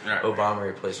years. Right. Obama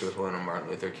replaced it with one of Martin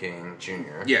Luther King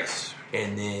Jr. Yes.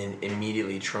 And then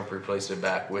immediately Trump replaced it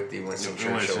back with the Winston The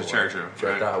Churchill Winston one, Churchill, which I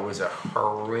right. thought was a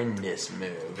horrendous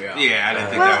move. Yeah, I didn't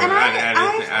think Well, that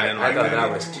was. and I didn't I like thought that.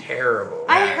 that was terrible.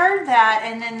 I heard that,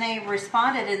 and then they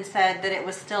responded and said that it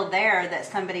was still there, that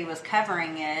somebody was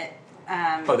covering it.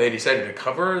 Oh, they decided to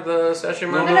cover the statue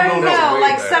No, monument? No, way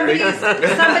like better. somebody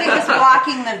was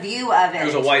blocking the view of it. It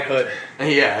was a white hood.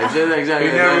 Yeah, exactly.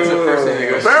 He That's the first thing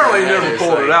that goes apparently through my never head.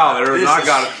 pulled It's it out there, and this I is-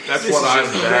 got it. That's this what is I just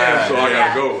understand, bad. so I Yeah.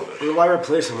 got to go with it. Well, why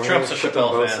replace them? Why Trump's not a put them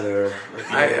Chappelle both fan. there?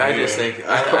 I just think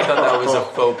I thought that was a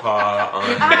faux pas on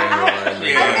I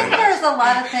day think there's a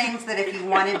lot of things that if you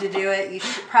wanted to do it, you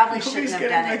probably shouldn't have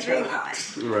done it day one.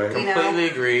 Right. You know? Completely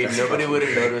agreed. Nobody would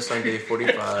have noticed on day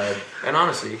 45. And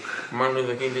honestly, Martin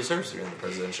Luther King deserves to be on the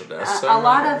presidential desk. A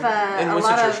lot of and a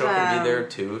Winston lot of Churchill can be there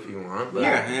too if you want. But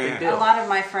Yeah, big yeah. deal. a lot of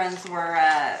my friends were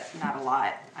not a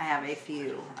lot. I have a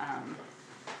few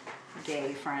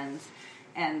gay friends,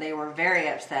 and they were very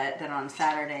upset that on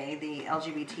Saturday the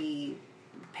LGBT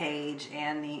page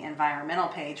and the environmental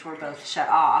page were both shut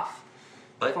off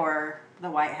What? for the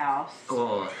White House.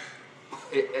 Well,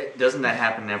 doesn't that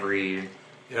happen every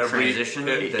transition?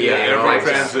 yeah, That every wipe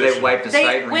the- transition. They wipe the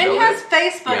site and When rebuild has it?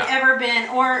 Facebook Yeah. ever been,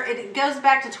 or it goes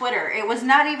back to Twitter, it was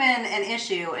not even an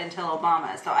issue until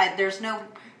Obama, so there's no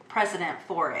precedent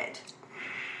for it.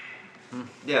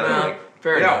 Yeah, Well, like,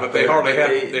 fair Yeah, enough. but they hardly had-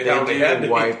 They they hardly do had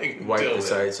wipe anything the until then.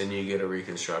 sites, and you get to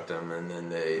reconstruct them, and then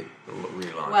they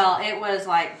relaunch. Well, it was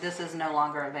like, this is no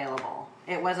longer available.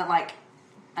 It wasn't like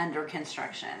under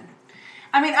construction.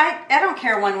 I mean, I don't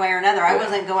care one way or another. I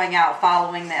wasn't going out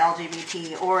following the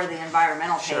LGBT or the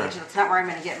environmental page. Sure. That's not where I'm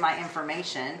going to get my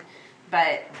information.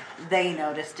 But they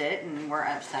noticed it and were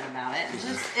upset about it.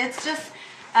 It's just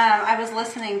I was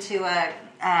listening to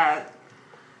a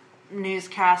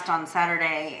newscast on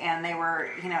Saturday, and they were,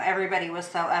 everybody was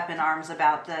so up in arms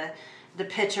about the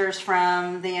pictures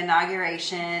from the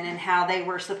inauguration and how they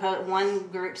were one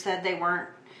group said they weren't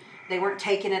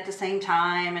taken at the same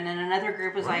time, and then another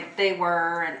group was like they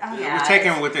were, and We're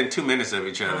taken within 2 minutes of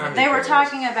each other. they were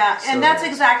talking about, and So that's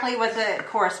nice. exactly what the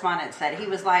correspondent said. He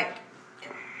was like,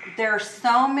 there are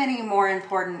so many more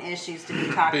important issues to be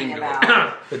talking Bingo.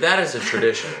 about. But that is a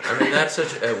tradition. I mean, that's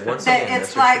such once That again,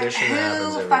 it's that's a like, tradition that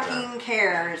happens who every fucking time.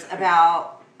 cares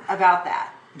about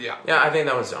that? Yeah. Yeah, I think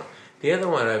that was dumb. The other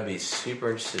one I'd be super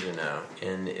interested to know,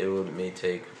 and may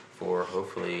take for,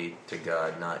 hopefully, to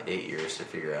God, not 8 years to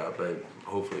figure out, but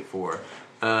hopefully 4.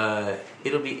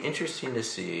 It'll be interesting to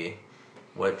see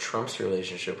what Trump's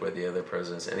relationship with the other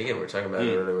presidents, and again, we're talking about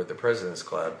it earlier with the President's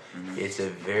Club. It's a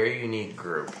very unique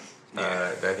group.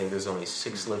 I think there's only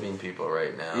 6 living people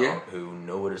right now who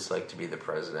know what it's like to be the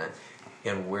president.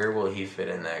 And where will he fit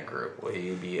in that group? Will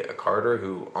he be a Carter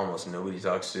who almost nobody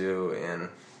talks to and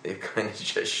they've kind of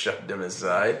just shoved him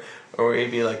aside? Or will he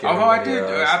be like everybody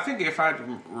else? I think if I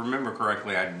remember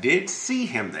correctly, I did see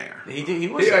him there. He did. He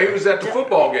was at the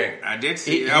football game. I did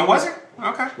see him. Was it?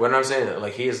 Okay. What I'm saying,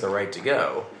 like, he has the right to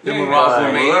go. If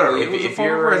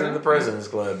you're in the President's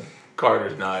Club,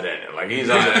 Carter's not in it. Like, he's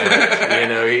on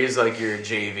it. He's like your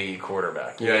JV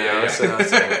quarterback. Yeah. So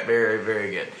it's like very,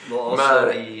 very good. Well,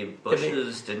 also, the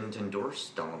Bushes didn't endorse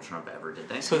Donald Trump ever, did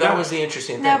they? So that was the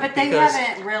interesting thing. No, but they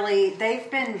haven't really. They've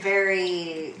been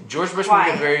very George Bush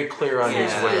quiet. made it very clear on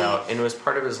his way out, and it was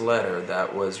part of his letter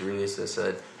that was released that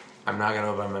said, I'm not going to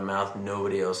open my mouth.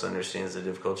 Nobody else understands the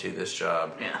difficulty of this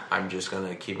job. Yeah. I'm just going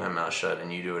to keep my mouth shut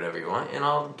and you do whatever you want. And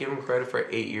I'll give him credit for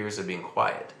 8 years of being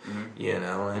quiet.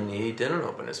 And he didn't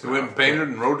open his mouth. He went and painted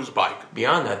and rode his bike.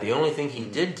 Beyond that, the only thing he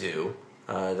did do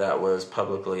that was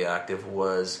publicly active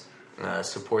was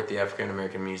support the African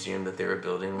American Museum that they were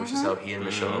building, which is how he and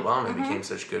Michelle Obama became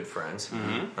such good friends.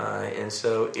 And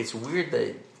so it's weird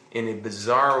that in a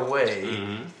bizarre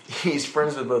way, he's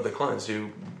friends with both the Clintons, who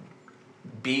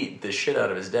beat the shit out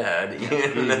of his dad,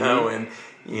 and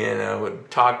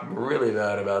talked really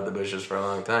bad about the Bushes for a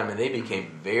long time, and they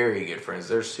became very good friends.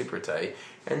 They're super tight.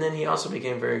 And then he also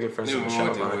became very good friends with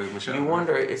Michelle Obama. You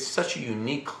wonder, it's such a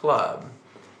unique club.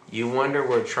 You wonder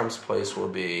where Trump's place will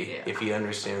be if he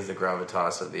understands the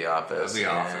gravitas of the office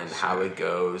and how it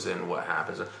goes and what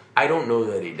happens. I don't know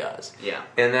that he does. Yeah.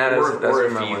 And that or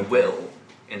is if he will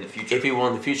in the future. If he will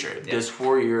in the future. Does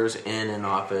 4 years in an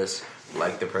office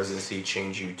like the presidency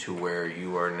change you to where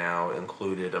you are now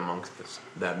included amongst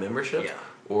that membership? Yeah.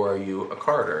 Or are you a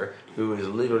Carter who is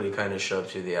literally kind of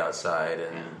shoved to the outside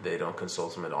and they don't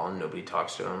consult him at all and nobody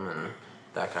talks to him and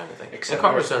that kind of thing? Except and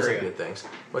Carter's North done some Korea. good things.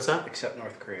 What's that? Except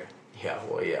North Korea. Yeah,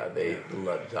 well, they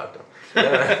love to talk to him.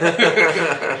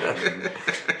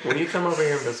 Will you come over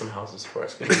here and build some houses for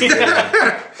us? But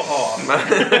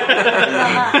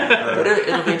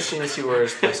it'll be interesting to see where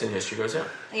his place in history goes out.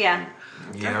 Yeah.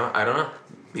 I don't know.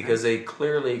 Because they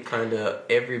clearly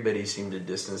everybody seemed to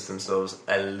distance themselves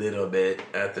a little bit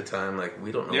at the time. Like,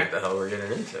 we don't know what the hell we're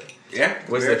getting into. Yeah.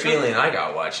 Was the feeling I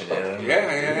got watching it.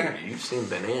 Yeah. You've seen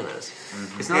bananas.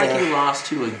 It's not like you lost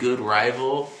to a good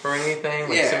rival or anything.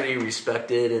 Like somebody you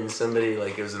respected and somebody,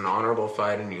 like, it was an honorable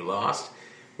fight and you lost.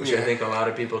 Which I think a lot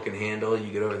of people can handle.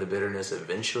 You get over the bitterness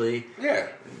eventually. Yeah.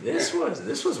 This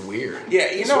was weird. Yeah,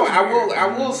 I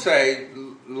will say,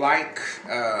 like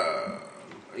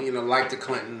the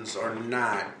Clintons or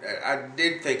not, I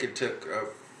did think it took a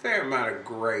fair amount of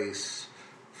grace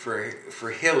for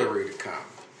Hillary to come.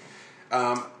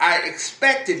 I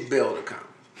expected Bill to come.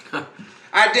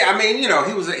 I did. I mean,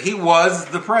 he was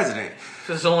the president.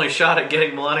 This is his only shot at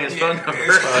getting Melania's phone number. I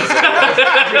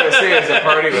was going to say it's a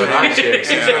party with hot chicks.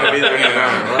 He's going to be there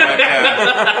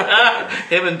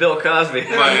Him and Bill Cosby.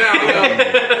 I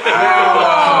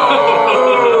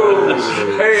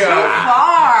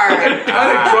think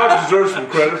Trump deserves some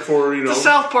credit for, The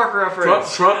South Park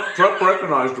reference. Trump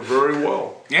recognized her very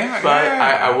well. Yeah, but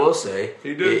I will say,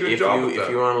 he did a good job with that. If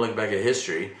you want to look back at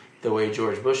history, the way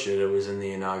George Bush did it was in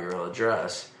the inaugural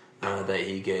address that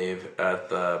he gave at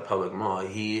the public mall.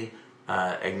 He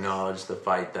acknowledged the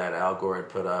fight that Al Gore had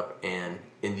put up, and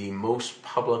in the most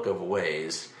public of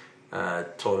ways,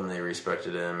 told him they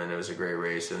respected him, and it was a great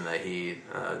race, and that he,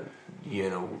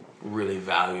 really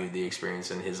valued the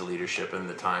experience and his leadership and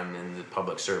the time in the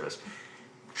public service.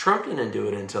 Trump didn't do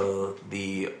it until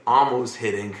the almost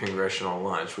hidden congressional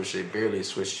lunch, which they barely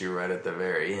switched to right at the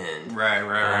very end. Right.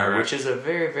 Which is a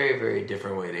very, very, very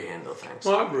different way to handle things.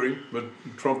 Well, I agree, but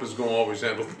Trump is going to always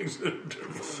handle things in a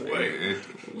different way.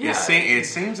 It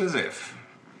seems as if.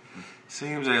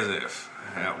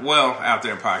 Well, out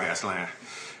there in podcast land,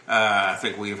 I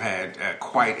think we've had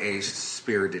quite a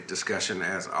spirited discussion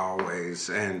as always,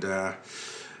 and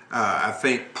I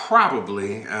think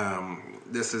probably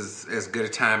this is as good a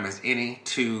time as any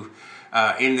to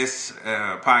end this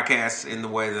podcast in the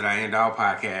way that I end all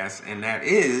podcasts, and that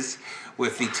is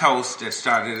with the toast that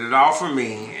started it all for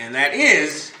me, and that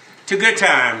is to good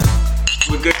times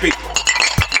with good people.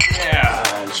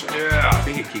 I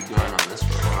think you keep going on this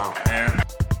for a while.